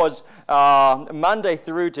those chores Monday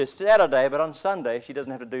through to Saturday, but on Sunday she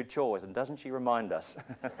doesn't have to do chores. And doesn't she remind us?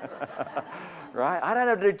 Right? I don't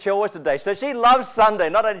have to do chores today. So she loves Sunday.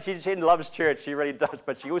 Not only she loves church, she really does,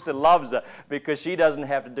 but she also loves it because she doesn't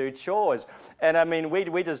have to do chores. And I mean,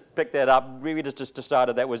 we just picked that up. We just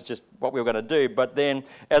decided that was just what we were going to do. But then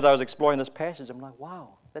as I was exploring this passage, I'm like,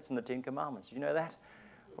 wow, that's in the 10 Commandments. Did you know that?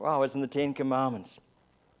 Wow, it's in the 10 Commandments.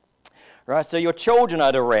 Right, so your children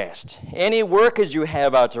are to rest. Any workers you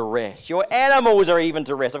have are to rest. Your animals are even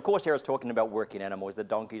to rest. Of course, here it's talking about working animals, the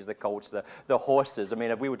donkeys, the colts, the horses. I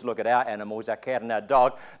mean, if we were to look at our animals, our cat and our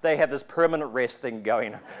dog, they have this permanent rest thing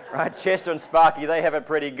going. Right, Chester and Sparky, they have it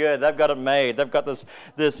pretty good. They've got it made. They've got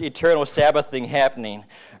this eternal Sabbath thing happening.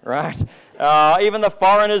 Right, even the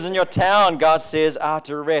foreigners in your town, God says, are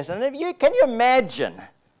to rest. And can you imagine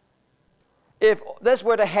if this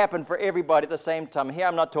were to happen for everybody at the same time? Here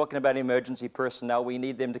I'm not talking about emergency personnel. We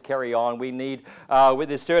need them to carry on. We need,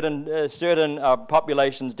 there's certain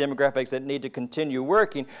populations, demographics that need to continue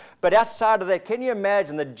working. But outside of that, can you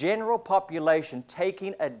imagine the general population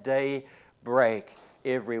taking a day break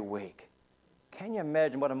every week? Can you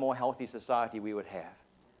imagine what a more healthy society we would have?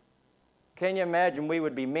 Can you imagine we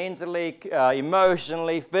would be mentally,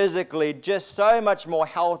 emotionally, physically, just so much more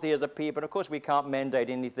healthy as a people? And of course, we can't mandate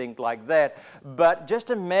anything like that. But just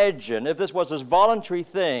imagine if this was this voluntary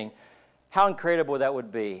thing, how incredible that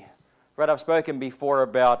would be. Right, I've spoken before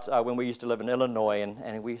about when we used to live in Illinois,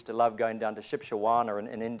 and we used to love going down to Shipshewana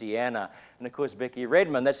in Indiana. And of course, Becky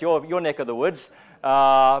Redmond, that's your neck of the woods.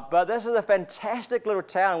 But this is a fantastic little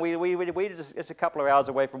town. It's a couple of hours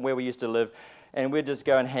away from where we used to live, and we'd just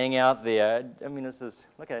go and hang out there. I mean,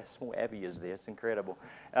 look at how small Abby is there. It's incredible.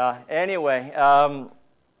 Anyway,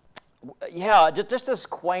 yeah, just this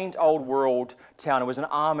quaint old world town. It was an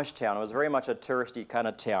Amish town. It was very much a touristy kind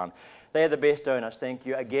of town. They had the best donuts. Thank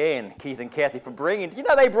you again, Keith and Kathy, for bringing. You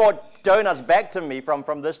know, they brought donuts back to me from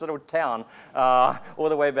this little town all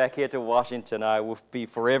the way back here to Washington. I will be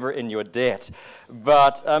forever in your debt.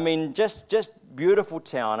 But, I mean, just beautiful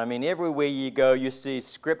town. I mean, everywhere you go, you see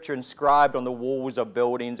scripture inscribed on the walls of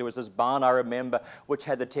buildings. There was this barn, I remember, which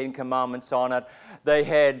had the 10 Commandments on it. They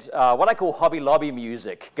had what I call Hobby Lobby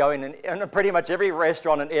music going in pretty much every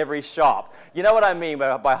restaurant and every shop. You know what I mean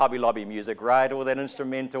by Hobby Lobby music, right? All that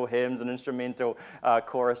instrumental hymns and instrumental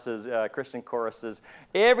choruses, Christian choruses.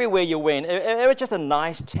 Everywhere you went, it was just a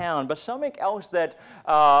nice town. But something else that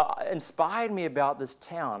inspired me about this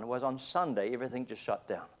town was on Sunday, everything just shut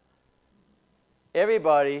down.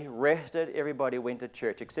 Everybody rested, everybody went to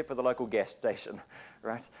church, except for the local gas station,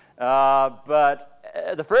 right? But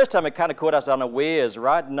the first time it kind of caught us unawares,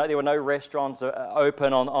 right? No, there were no restaurants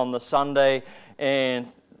open on the Sunday, and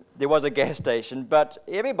there was a gas station, but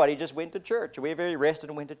everybody just went to church. We very rested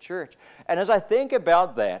and went to church. And as I think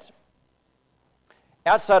about that,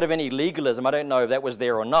 outside of any legalism, I don't know if that was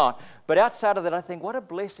there or not, but outside of that, I think what a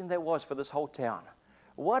blessing that was for this whole town.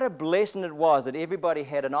 What a blessing it was that everybody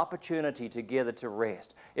had an opportunity together to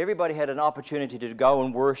rest. Everybody had an opportunity to go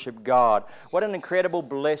and worship God. What an incredible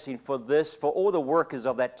blessing for all the workers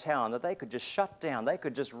of that town, that they could just shut down, they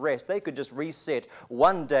could just rest, they could just reset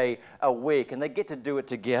one day a week, and they get to do it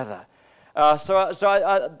together. So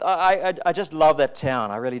I just love that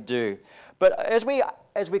town, I really do. But as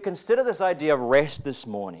we consider this idea of rest this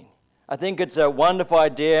morning, I think it's a wonderful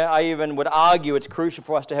idea. I even would argue it's crucial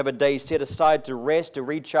for us to have a day set aside to rest, to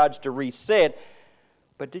recharge, to reset.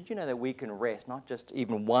 But did you know that we can rest not just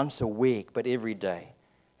even once a week, but every day?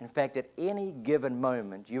 In fact, at any given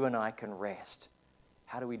moment, you and I can rest.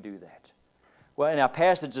 How do we do that? Well, in our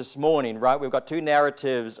passage this morning, right, we've got two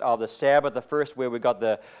narratives of the Sabbath. The first where we've got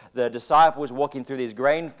the disciples walking through these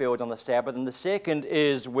grain fields on the Sabbath, and the second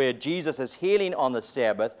is where Jesus is healing on the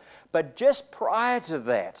Sabbath. But just prior to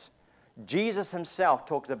that, Jesus himself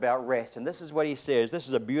talks about rest, and this is what he says. This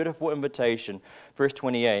is a beautiful invitation. Verse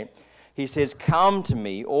 28, he says, "Come to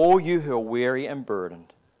me, all you who are weary and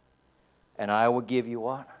burdened, and I will give you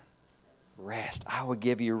what? Rest. I will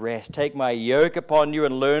give you rest. Take my yoke upon you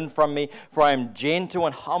and learn from me, for I am gentle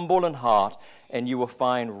and humble in heart, and you will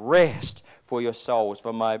find rest for your souls.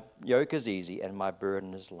 For my yoke is easy and my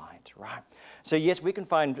burden is light." Right? So yes, we can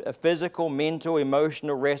find a physical, mental,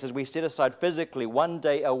 emotional rest as we set aside physically one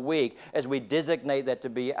day a week as we designate that to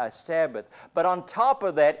be a Sabbath. But on top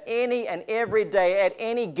of that, any and every day, at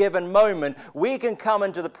any given moment, we can come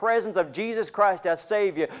into the presence of Jesus Christ, our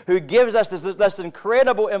Savior, who gives us this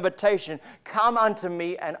incredible invitation, "Come unto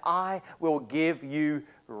me and I will give you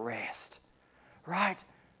rest." Right?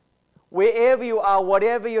 Wherever you are,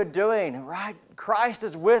 whatever you're doing, right? Christ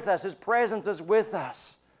is with us. His presence is with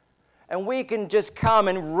us. And we can just come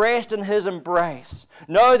and rest in His embrace.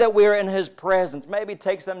 Know that we're in His presence. Maybe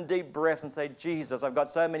take some deep breaths and say, "Jesus, I've got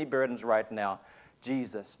so many burdens right now.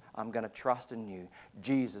 Jesus, I'm going to trust in you.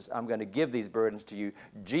 Jesus, I'm going to give these burdens to you.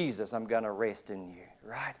 Jesus, I'm going to rest in you."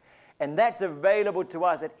 Right? And that's available to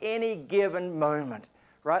us at any given moment.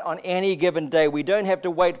 Right? On any given day. We don't have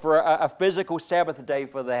to wait for a physical Sabbath day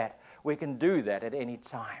for that. We can do that at any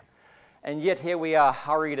time. And yet here we are,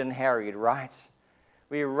 hurried and harried, right?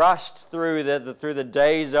 We rushed through the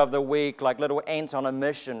days of the week like little ants on a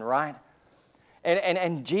mission, right?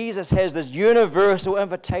 And Jesus has this universal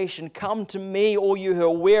invitation, "Come to me, all you who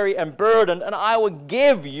are weary and burdened, and I will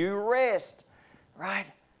give you rest." Right?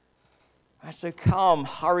 So come,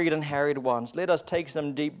 hurried and harried ones. Let us take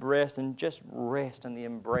some deep breaths and just rest in the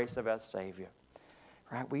embrace of our Savior.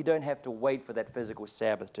 Right? We don't have to wait for that physical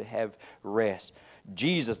Sabbath to have rest.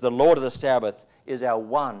 Jesus, the Lord of the Sabbath, is our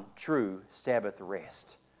one true Sabbath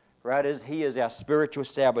rest. Right? He is our spiritual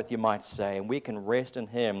Sabbath, you might say, and we can rest in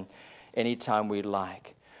Him anytime we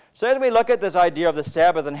like. So as we look at this idea of the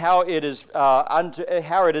Sabbath and how it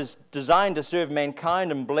is designed to serve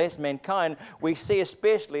mankind and bless mankind, we see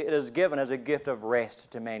especially it is given as a gift of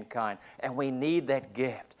rest to mankind, and we need that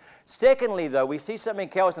gift. Secondly, though, we see something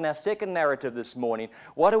else in our second narrative this morning.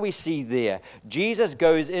 What do we see there? Jesus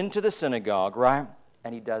goes into the synagogue, right?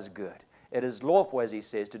 And He does good. It is lawful, as he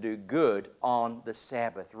says, to do good on the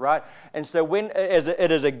Sabbath, right? And so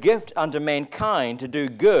it is a gift unto mankind to do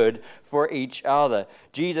good for each other.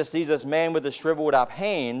 Jesus sees this man with a shriveled up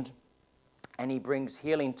hand, and he brings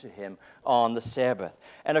healing to him on the Sabbath.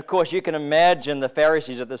 And of course, you can imagine the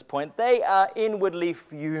Pharisees at this point. They are inwardly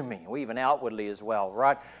fuming, or even outwardly as well,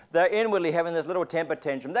 right? They're inwardly having this little temper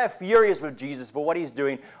tantrum. They're furious with Jesus for what he's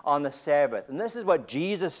doing on the Sabbath. And this is what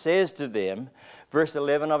Jesus says to them, verse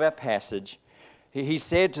 11 of our passage. He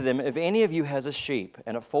said to them, if any of you has a sheep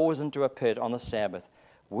and it falls into a pit on the Sabbath,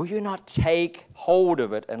 will you not take hold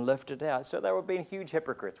of it and lift it out? So they were being huge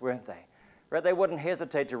hypocrites, weren't they? Right? They wouldn't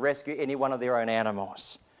hesitate to rescue any one of their own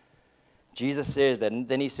animals. Jesus says that, and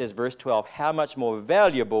then he says, verse 12, how much more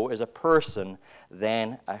valuable is a person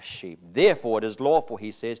than a sheep? Therefore, it is lawful,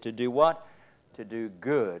 he says, to do what? To do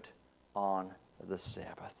good on the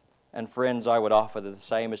Sabbath. And friends, I would offer that the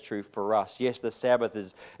same is true for us. Yes, the Sabbath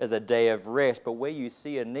is a day of rest, but where you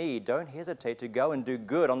see a need, don't hesitate to go and do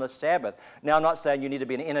good on the Sabbath. Now, I'm not saying you need to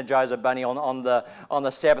be an Energizer bunny on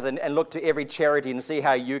the Sabbath and look to every charity and see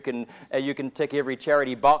how you can tick every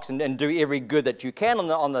charity box and do every good that you can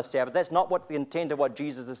on the Sabbath. That's not what the intent of what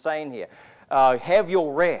Jesus is saying here. Have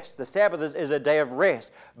your rest. The Sabbath is a day of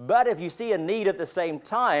rest. But if you see a need at the same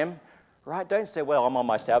time, right, don't say, well, I'm on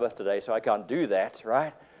my Sabbath today, so I can't do that,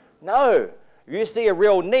 right? No, if you see a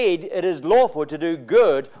real need, it is lawful to do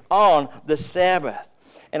good on the Sabbath.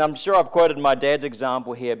 And I'm sure I've quoted my dad's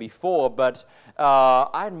example here before, but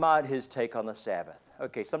I admired his take on the Sabbath.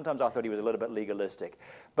 Okay, sometimes I thought he was a little bit legalistic.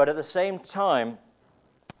 But at the same time,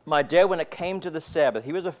 my dad, when it came to the Sabbath,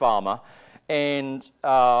 he was a farmer, and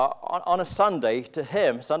on a Sunday, to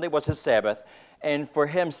him, Sunday was his Sabbath, and for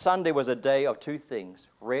him, Sunday was a day of two things,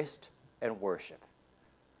 rest and worship.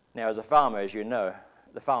 Now, as a farmer, as you know,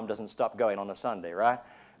 the farm doesn't stop going on a Sunday, right?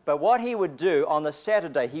 But what he would do on the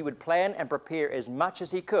Saturday, he would plan and prepare as much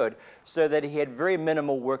as he could so that he had very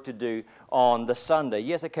minimal work to do on the Sunday.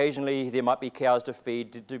 Yes, occasionally there might be cows to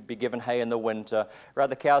feed, to be given hay in the winter. Right,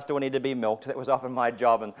 the cows still need to be milked. That was often my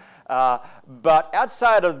job. But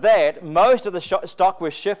outside of that, most of the stock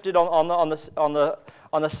was shifted on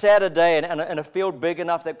the Saturday in a field big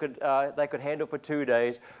enough that they could handle for 2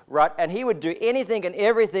 days, right? And he would do anything and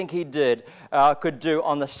everything he could do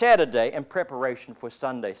on the Saturday in preparation for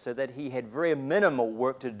Sunday, so that he had very minimal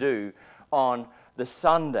work to do on the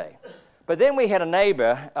Sunday. But then we had a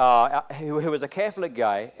neighbor who was a Catholic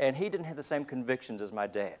guy, and he didn't have the same convictions as my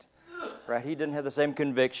dad. Right? He didn't have the same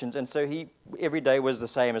convictions, and so every day was the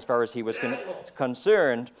same as far as he was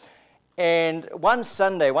concerned. And one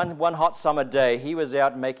Sunday, one hot summer day, he was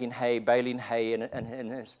out making hay, baling hay in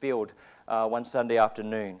his field one Sunday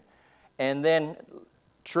afternoon. And then,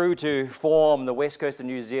 true to form, the west coast of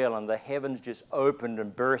New Zealand, the heavens just opened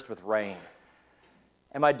and burst with rain.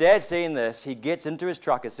 And my dad, seeing this, he gets into his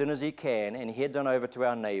truck as soon as he can, and he heads on over to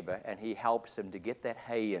our neighbor, and he helps him to get that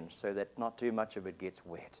hay in so that not too much of it gets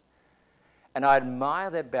wet. And I admire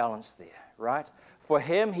that balance there, right? For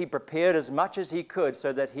him, he prepared as much as he could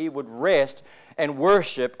so that he would rest and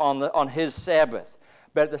worship on his Sabbath.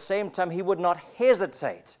 But at the same time, he would not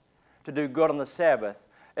hesitate to do good on the Sabbath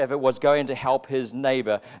if it was going to help his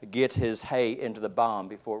neighbor get his hay into the barn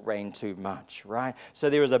before it rained too much, right? So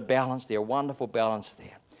there is a balance there, a wonderful balance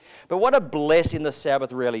there. But what a blessing the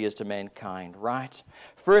Sabbath really is to mankind, right?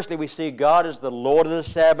 Firstly, we see God is the Lord of the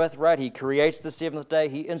Sabbath, right? He creates the seventh day.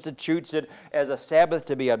 He institutes it as a Sabbath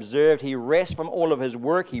to be observed. He rests from all of his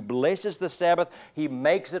work. He blesses the Sabbath. He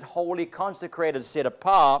makes it holy, consecrated, set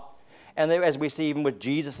apart. And as we see even with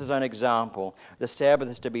Jesus' own example, the Sabbath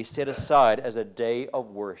is to be set aside as a day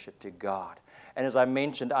of worship to God. And as I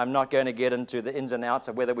mentioned, I'm not going to get into the ins and outs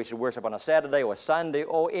of whether we should worship on a Saturday or Sunday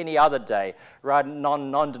or any other day. Right?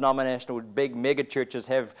 Non-denominational big mega churches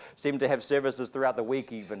seem to have services throughout the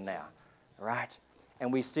week even now. Right?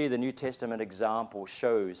 And we see the New Testament example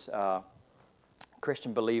shows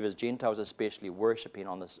Christian believers, Gentiles especially, worshiping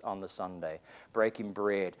on the Sunday, breaking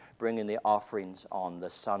bread, bringing their offerings on the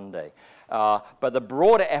Sunday. But the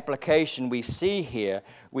broader application we see here,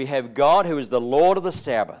 we have God who is the Lord of the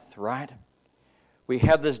Sabbath, right? We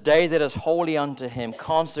have this day that is holy unto him,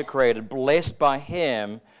 consecrated, blessed by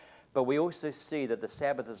him, but we also see that the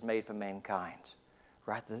Sabbath is made for mankind.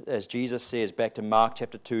 Right, as Jesus says back to Mark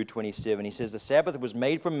chapter 2:27, he says, the Sabbath was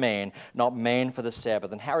made for man, not man for the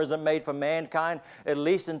Sabbath. And how is it made for mankind? At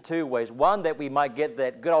least in two ways. One, that we might get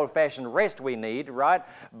that good old-fashioned rest we need, right?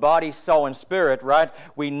 Body, soul, and spirit, right?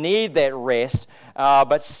 We need that rest.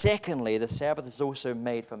 But secondly, the Sabbath is also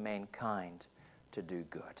made for mankind to do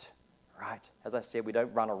good, right? As I said, we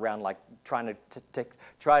don't run around like trying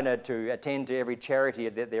to attend to every charity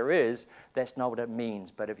that there is. That's not what it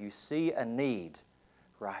means. But if you see a need,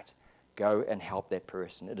 right, go and help that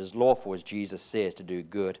person. It is lawful, as Jesus says, to do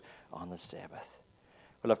good on the Sabbath.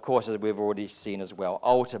 Well, of course, as we've already seen as well,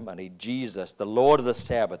 ultimately, Jesus, the Lord of the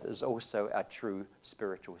Sabbath, is also our true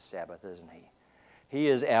spiritual Sabbath, isn't he? He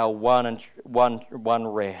is our one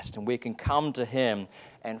rest, and we can come to him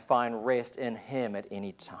and find rest in him at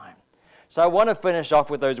any time. So I want to finish off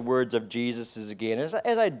with those words of Jesus again. As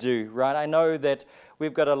I do, right, I know that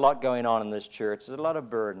we've got a lot going on in this church. There's a lot of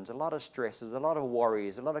burdens, a lot of stresses, a lot of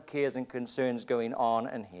worries, a lot of cares and concerns going on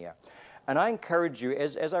in here. And I encourage you,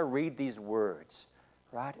 as I read these words,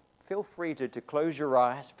 right, feel free to close your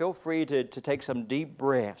eyes. Feel free to take some deep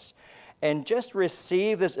breaths and just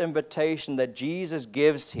receive this invitation that Jesus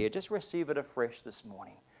gives here. Just receive it afresh this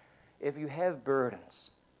morning. If you have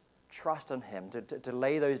burdens, trust in him to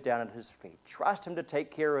lay those down at his feet. Trust him to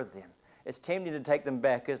take care of them. It's tempting to take them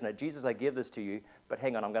back, isn't it? Jesus, I give this to you, but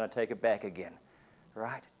hang on, I'm going to take it back again.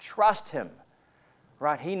 Right? Trust him.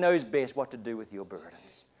 Right? He knows best what to do with your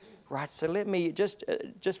burdens. Right? So let me just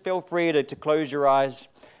feel free to close your eyes,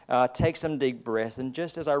 take some deep breaths, and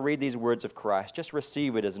just as I read these words of Christ, just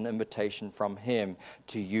receive it as an invitation from him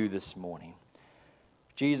to you this morning.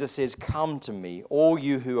 Jesus says, "Come to me, all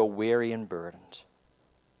you who are weary and burdened,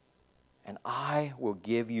 and I will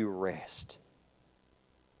give you rest.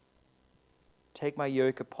 Take my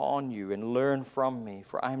yoke upon you and learn from me,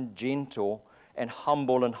 for I am gentle and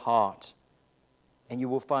humble in heart, and you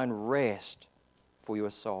will find rest for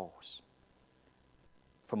your souls.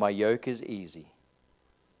 For my yoke is easy,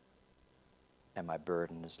 and my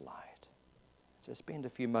burden is light." So spend a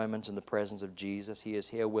few moments in the presence of Jesus. He is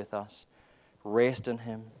here with us. Rest in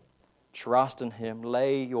him. Trust in him.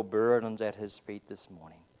 Lay your burdens at his feet this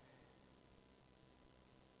morning.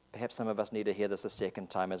 Perhaps some of us need to hear this a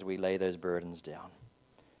second time as we lay those burdens down.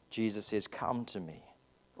 Jesus says, "Come to me,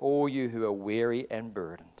 all you who are weary and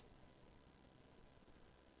burdened,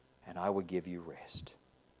 and I will give you rest.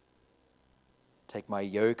 Take my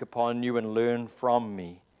yoke upon you and learn from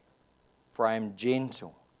me, for I am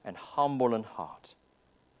gentle and humble in heart,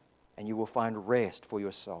 and you will find rest for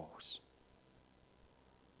your souls.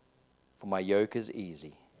 For my yoke is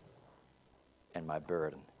easy, and my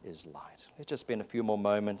burden is light." Let's just spend a few more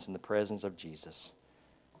moments in the presence of Jesus.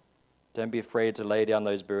 Don't be afraid to lay down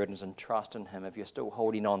those burdens and trust in him if you're still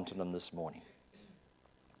holding on to them this morning.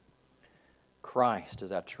 Christ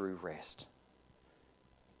is our true rest.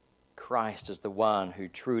 Christ is the one who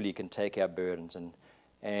truly can take our burdens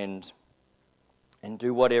and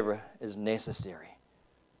do whatever is necessary.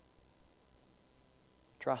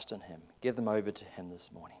 Trust in him. Give them over to him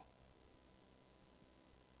this morning.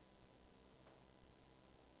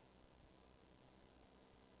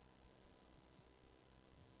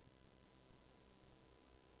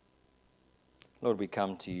 Lord, we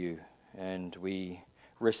come to you and we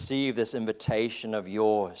receive this invitation of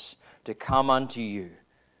yours to come unto you.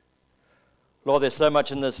 Lord, there's so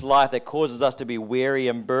much in this life that causes us to be weary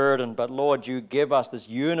and burdened, but Lord, you give us this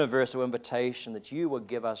universal invitation that you will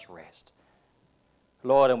give us rest.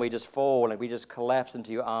 Lord, and we just fall and we just collapse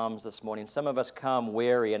into your arms this morning. Some of us come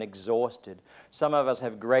weary and exhausted. Some of us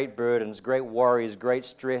have great burdens, great worries, great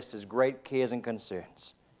stresses, great cares and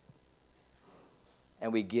concerns.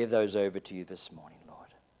 And we give those over to you this morning,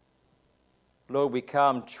 Lord. Lord, we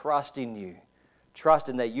come trusting you,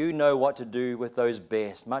 trusting that you know what to do with those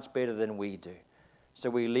best, much better than we do. So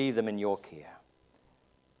we leave them in your care.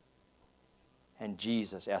 And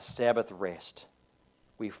Jesus, our Sabbath rest,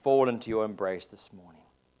 we fall into your embrace this morning.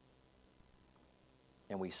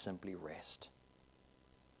 And we simply rest.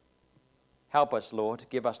 Help us, Lord,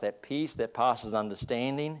 give us that peace that passes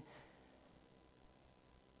understanding.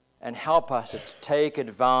 And help us to take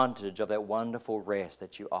advantage of that wonderful rest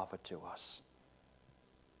that you offer to us.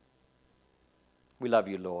 We love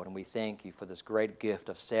you, Lord, and we thank you for this great gift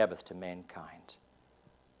of Sabbath to mankind.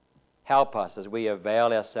 Help us as we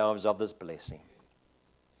avail ourselves of this blessing.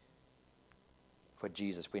 For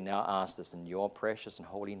Jesus, we now ask this in your precious and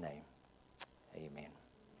holy name. Amen.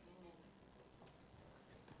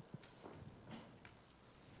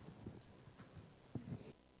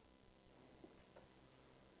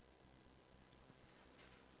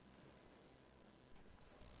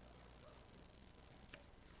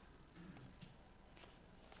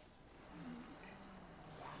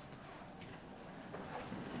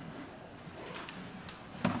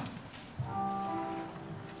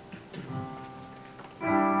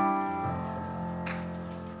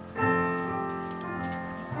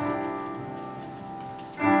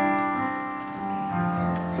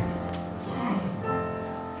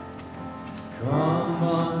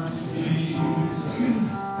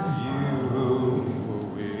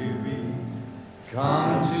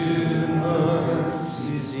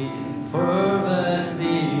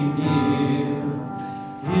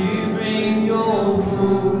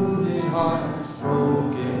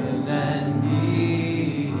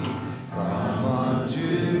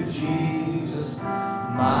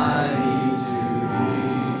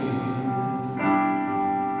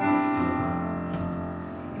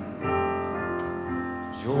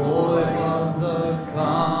 Joy of the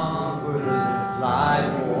comforters,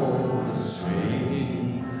 life for the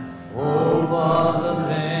stream, hope of the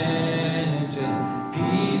penitent,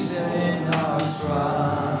 peace in our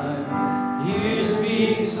strife. Here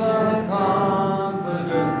speaks the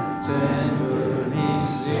Comforter, tenderly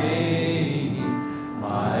saying,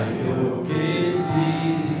 my yoke is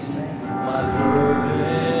easy, my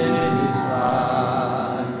burden is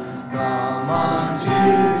light. Come unto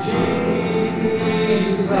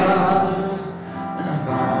Jesus,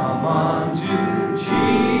 come unto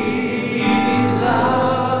Jesus,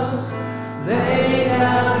 lay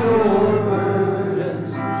down your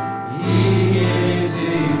burdens, He is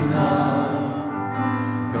enough.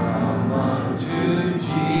 Come unto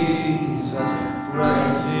Jesus,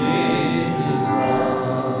 rest in His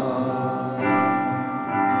love.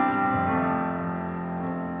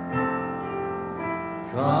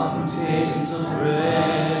 Come taste the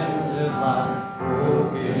bread of life,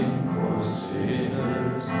 broken for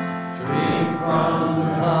sinners. Drink from the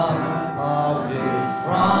cup of His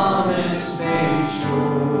promise made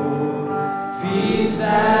sure. Feast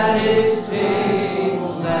at His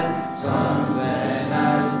tables as sons and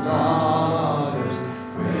as daughters.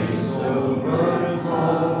 Grace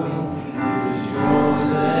overflowing is yours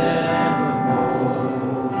evermore.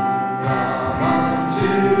 Come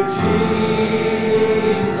unto Jesus.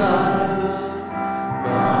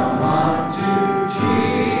 Come unto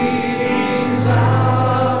Jesus.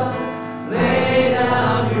 Lay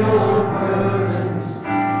down your burdens.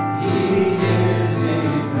 He is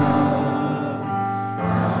enough.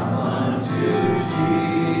 Come unto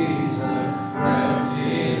Jesus. Rest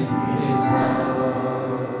in His love.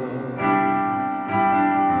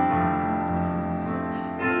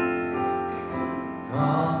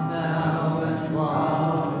 Come now and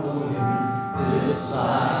follow Him. This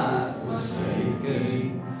life was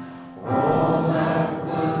taken. All that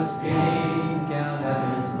was gained count as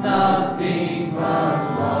nothing but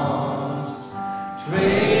loss.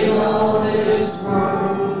 Trade all this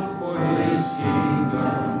world for His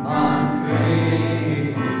kingdom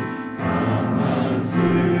unfading. Come unto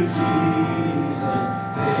Jesus,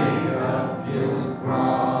 take up His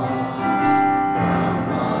cross. Come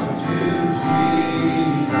unto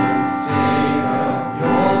Jesus, take up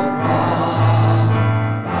your cross.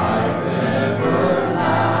 Life everlasting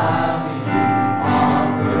He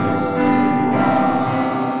offers to us.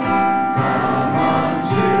 Come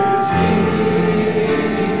unto Jesus.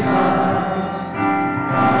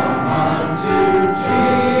 Come unto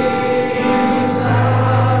Jesus.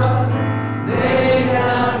 Lay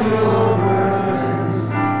down your burdens.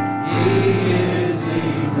 He is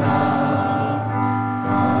enough.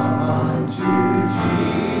 Come unto Jesus.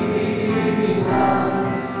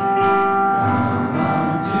 Come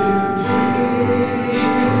unto Jesus.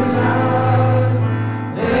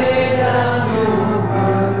 Lay down your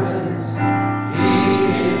burdens. He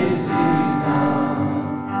is enough.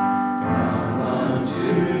 Come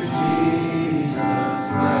unto Jesus.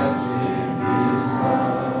 Rest in His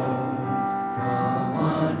love. Come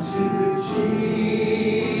unto Jesus.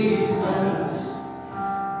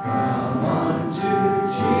 Come unto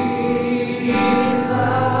Jesus.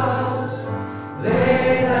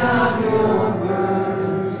 Lay down your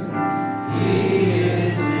burdens. He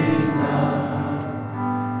is enough.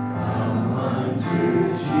 Come unto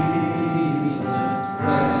Jesus.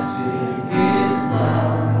 Rest in His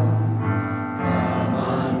love. Come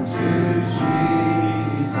unto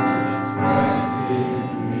Jesus. Rest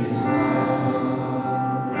in His love.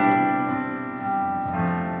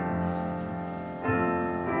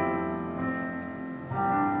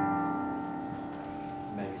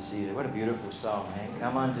 Maybe seated. What a beautiful song, man.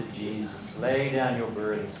 Come unto Jesus. Lay down your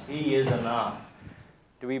burdens. He is enough.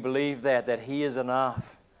 Do we believe that He is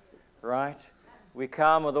enough? Right? We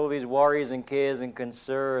come with all these worries and cares and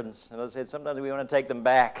concerns. And as I said, sometimes we want to take them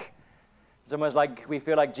back. It's almost like we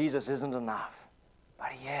feel like Jesus isn't enough.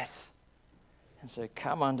 But He is. And so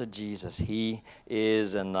come unto Jesus. He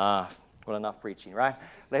is enough. Well, enough preaching, right?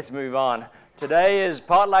 Let's move on. Today is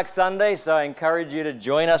Potluck Sunday, so I encourage you to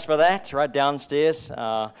join us for that, right downstairs,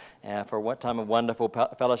 for what time of wonderful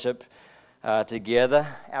fellowship together.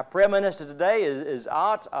 Our prayer minister today is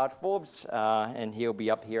Art Forbes, and he'll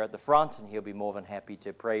be up here at the front, and he'll be more than happy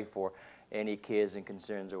to pray for any cares and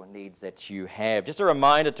concerns or needs that you have. Just a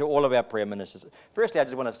reminder to all of our prayer ministers. Firstly, I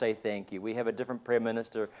just want to say thank you. We have a different prayer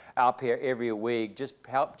minister up here every week, just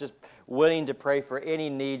willing to pray for any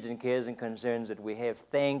needs and cares and concerns that we have.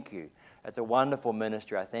 Thank you. It's a wonderful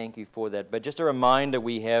ministry. I thank you for that. But just a reminder,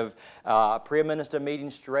 we have a prayer minister meeting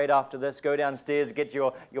straight after this. Go downstairs, get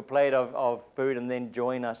your plate of food, and then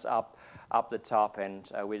join us up the top. And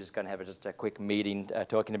we're just going to have just a quick meeting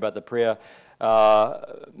talking about the prayer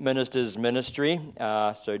minister's ministry.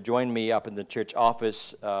 So join me up in the church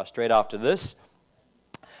office straight after this.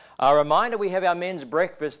 A reminder, we have our men's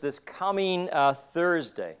breakfast this coming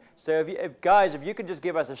Thursday. So if you could just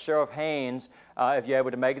give us a show of hands if you're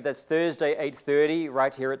able to make it. That's Thursday, 8:30,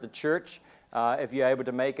 right here at the church. If you're able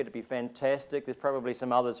to make it, it'd be fantastic. There's probably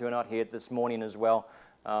some others who are not here this morning as well.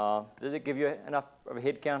 Does it give you enough of a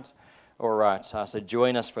head count? All right, so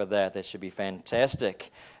join us for that. That should be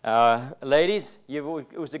fantastic. Ladies, you've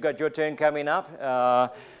also got your turn coming up.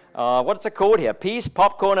 What's it called here? Peas,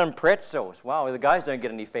 popcorn, and pretzels. Wow, the guys don't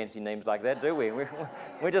get any fancy names like that, do we?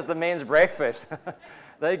 We're just the men's breakfast.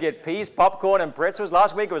 They get peas, popcorn, and pretzels.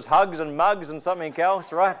 Last week it was hugs and mugs and something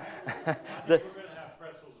else, right? We're going to have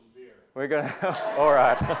pretzels and beer. We're going to, all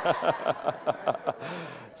right.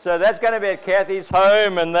 So that's going to be at Kathy's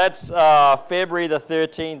home, and that's February the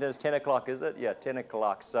 13th. It's 10 o'clock, is it? Yeah, 10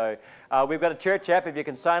 o'clock. So we've got a church app. If you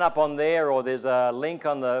can sign up on there, or there's a link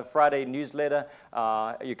on the Friday newsletter,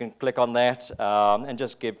 you can click on that and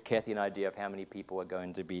just give Kathy an idea of how many people are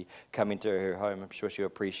going to be coming to her home. I'm sure she'll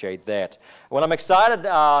appreciate that. Well, I'm excited.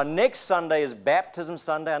 Next Sunday is Baptism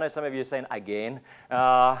Sunday. I know some of you are saying again.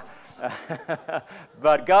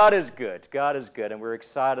 But God is good. God is good, and we're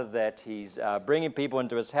excited that He's bringing people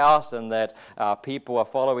into His house, and that people are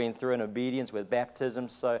following through in obedience with baptism.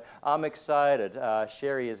 So I'm excited.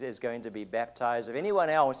 Sherry is going to be baptized. If anyone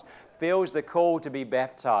else feels the call to be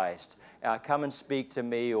baptized, come and speak to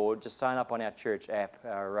me, or just sign up on our church app.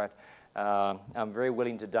 Right? I'm very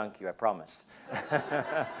willing to dunk you, I promise.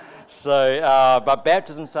 So, but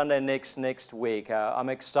Baptism Sunday next week. I'm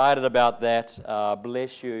excited about that.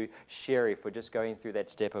 Bless you, Sherry, for just going through that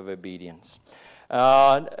step of obedience.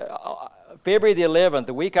 February the 11th,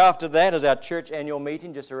 the week after that, is our church annual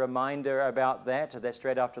meeting. Just a reminder about that. That's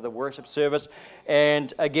straight after the worship service.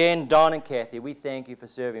 And again, Don and Kathy, we thank you for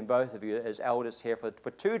serving, both of you, as elders here for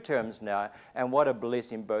 2 terms now. And what a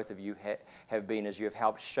blessing both of you have been as you have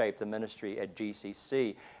helped shape the ministry at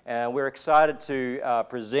GCC. And we're excited to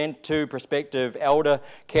present 2 prospective elder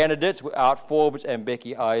candidates, Art Forbes and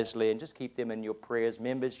Becky Isley, and just keep them in your prayers.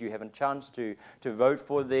 Members, you have a chance to vote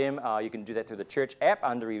for them. You can do that through the church app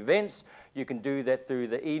under events. You can do that through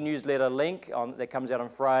the e-newsletter link that comes out on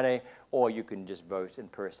Friday, or you can just vote in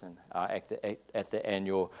person at the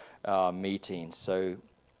annual meeting. So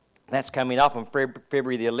that's coming up on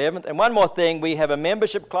February the 11th. And one more thing, we have a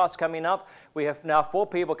membership class coming up. We have now 4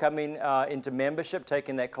 people coming into membership,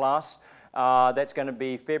 taking that class. That's going to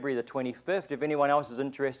be February the 25th. If anyone else is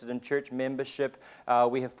interested in church membership,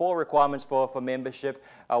 we have 4 requirements for membership.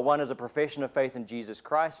 One is a profession of faith in Jesus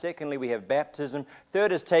Christ. Secondly, we have baptism.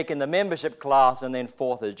 Third is taking the membership class. And then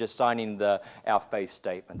fourth is just signing our faith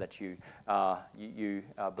statement that you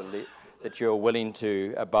believe, that you're willing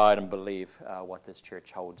to abide and believe what this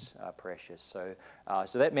church holds precious. So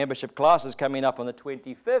that membership class is coming up on the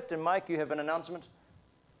 25th. And Mike, you have an announcement?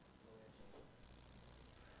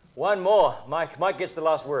 One more. Mike gets the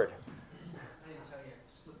last word. I didn't tell you,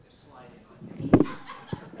 I slipped a slide in on me.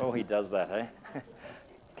 Oh, he does that, eh?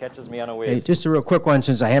 Catches me unawares. Hey, just a real quick one,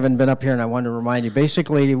 since I haven't been up here, and I wanted to remind you.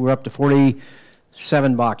 Basically, we're up to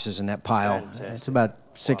 47 boxes in that pile. Fantastic. It's about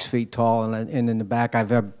 6 feet tall, and in the back,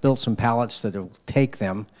 I've built some pallets that will take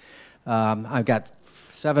them. I've got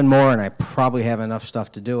 7 more, and I probably have enough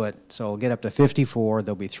stuff to do it. So we'll get up to 54.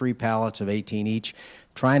 There'll be 3 pallets of 18 each.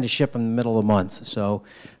 Trying to ship in the middle of the month. So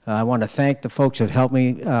I want to thank the folks who have helped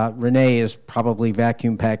me. Renee has probably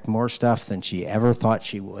vacuum packed more stuff than she ever thought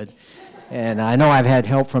she would. And I know I've had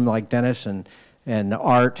help from like Dennis and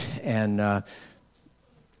Art and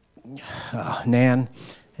Nan,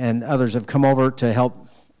 and others have come over to help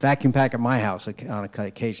vacuum pack at my house on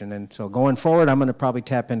occasion. And so going forward, I'm going to probably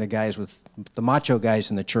tap into guys with the macho guys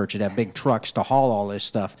in the church that have big trucks to haul all this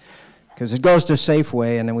stuff. Because it goes to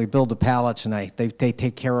Safeway, and then we build the pallets, and they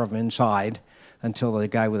take care of them inside until the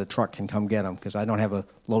guy with a truck can come get them, because I don't have a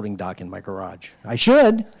loading dock in my garage. I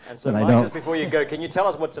should, and so, but Mike, I don't. Just before you go, can you tell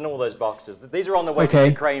us what's in all those boxes? These are on the way to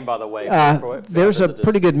the crane, by the way. There's a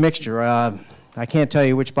pretty good mixture. I can't tell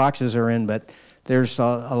you which boxes are in, but there's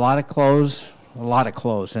a lot of clothes,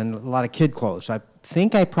 and a lot of kid clothes. I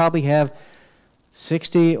think I probably have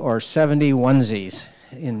 60 or 70 onesies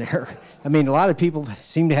in there. I mean, a lot of people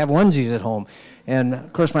seem to have onesies at home. And,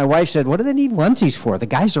 of course, my wife said, what do they need onesies for? The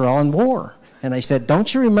guys are all in war. And I said,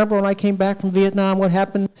 don't you remember when I came back from Vietnam, what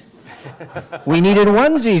happened? We needed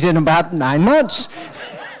onesies in about 9 months.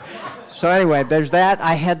 So anyway, there's that.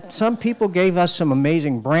 I had some people gave us some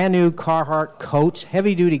amazing brand new Carhartt coats,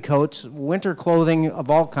 heavy duty coats, winter clothing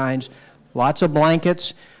of all kinds, lots of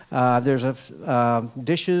blankets. There's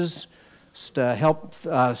dishes to help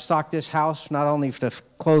stock this house, not only to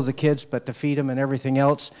clothe the kids, but to feed them and everything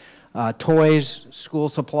else. Toys, school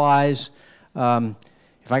supplies.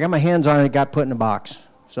 If I got my hands on it, it got put in a box.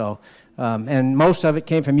 So, and most of it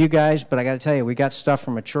came from you guys, but I got to tell you, we got stuff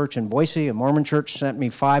from a church in Boise. A Mormon church sent me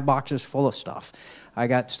 5 boxes full of stuff. I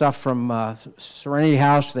got stuff from Serenity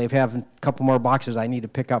House. They have a couple more boxes I need to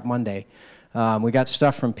pick up Monday. We got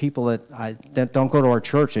stuff from people that don't go to our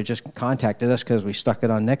church. They just contacted us because we stuck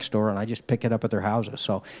it on Nextdoor, and I just pick it up at their houses.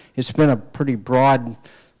 So it's been a pretty broad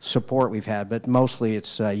support we've had, but mostly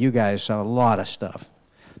it's you guys, a lot of stuff.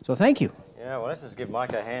 So thank you. Yeah, well, let's just give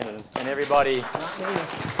Mike a hand and everybody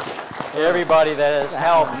that has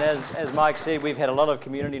helped. And as Mike said, we've had a lot of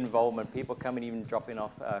community involvement, people coming, even dropping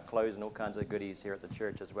off clothes and all kinds of goodies here at the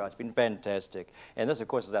church as well. It's been fantastic. And this, of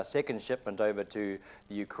course, is our second shipment over to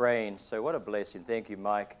the Ukraine. So what a blessing. Thank you,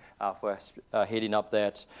 Mike, for heading up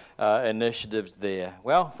that initiative there.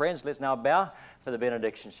 Well, friends, let's now bow for the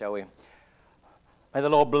benediction, shall we? May the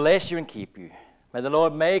Lord bless you and keep you. May the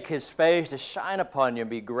Lord make his face to shine upon you and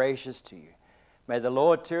be gracious to you. May the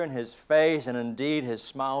Lord turn his face and indeed his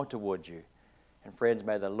smile towards you. And friends,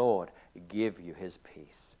 may the Lord give you his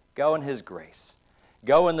peace. Go in his grace.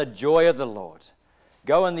 Go in the joy of the Lord.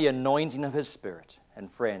 Go in the anointing of his Spirit.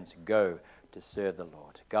 And friends, go to serve the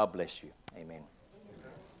Lord. God bless you. Amen.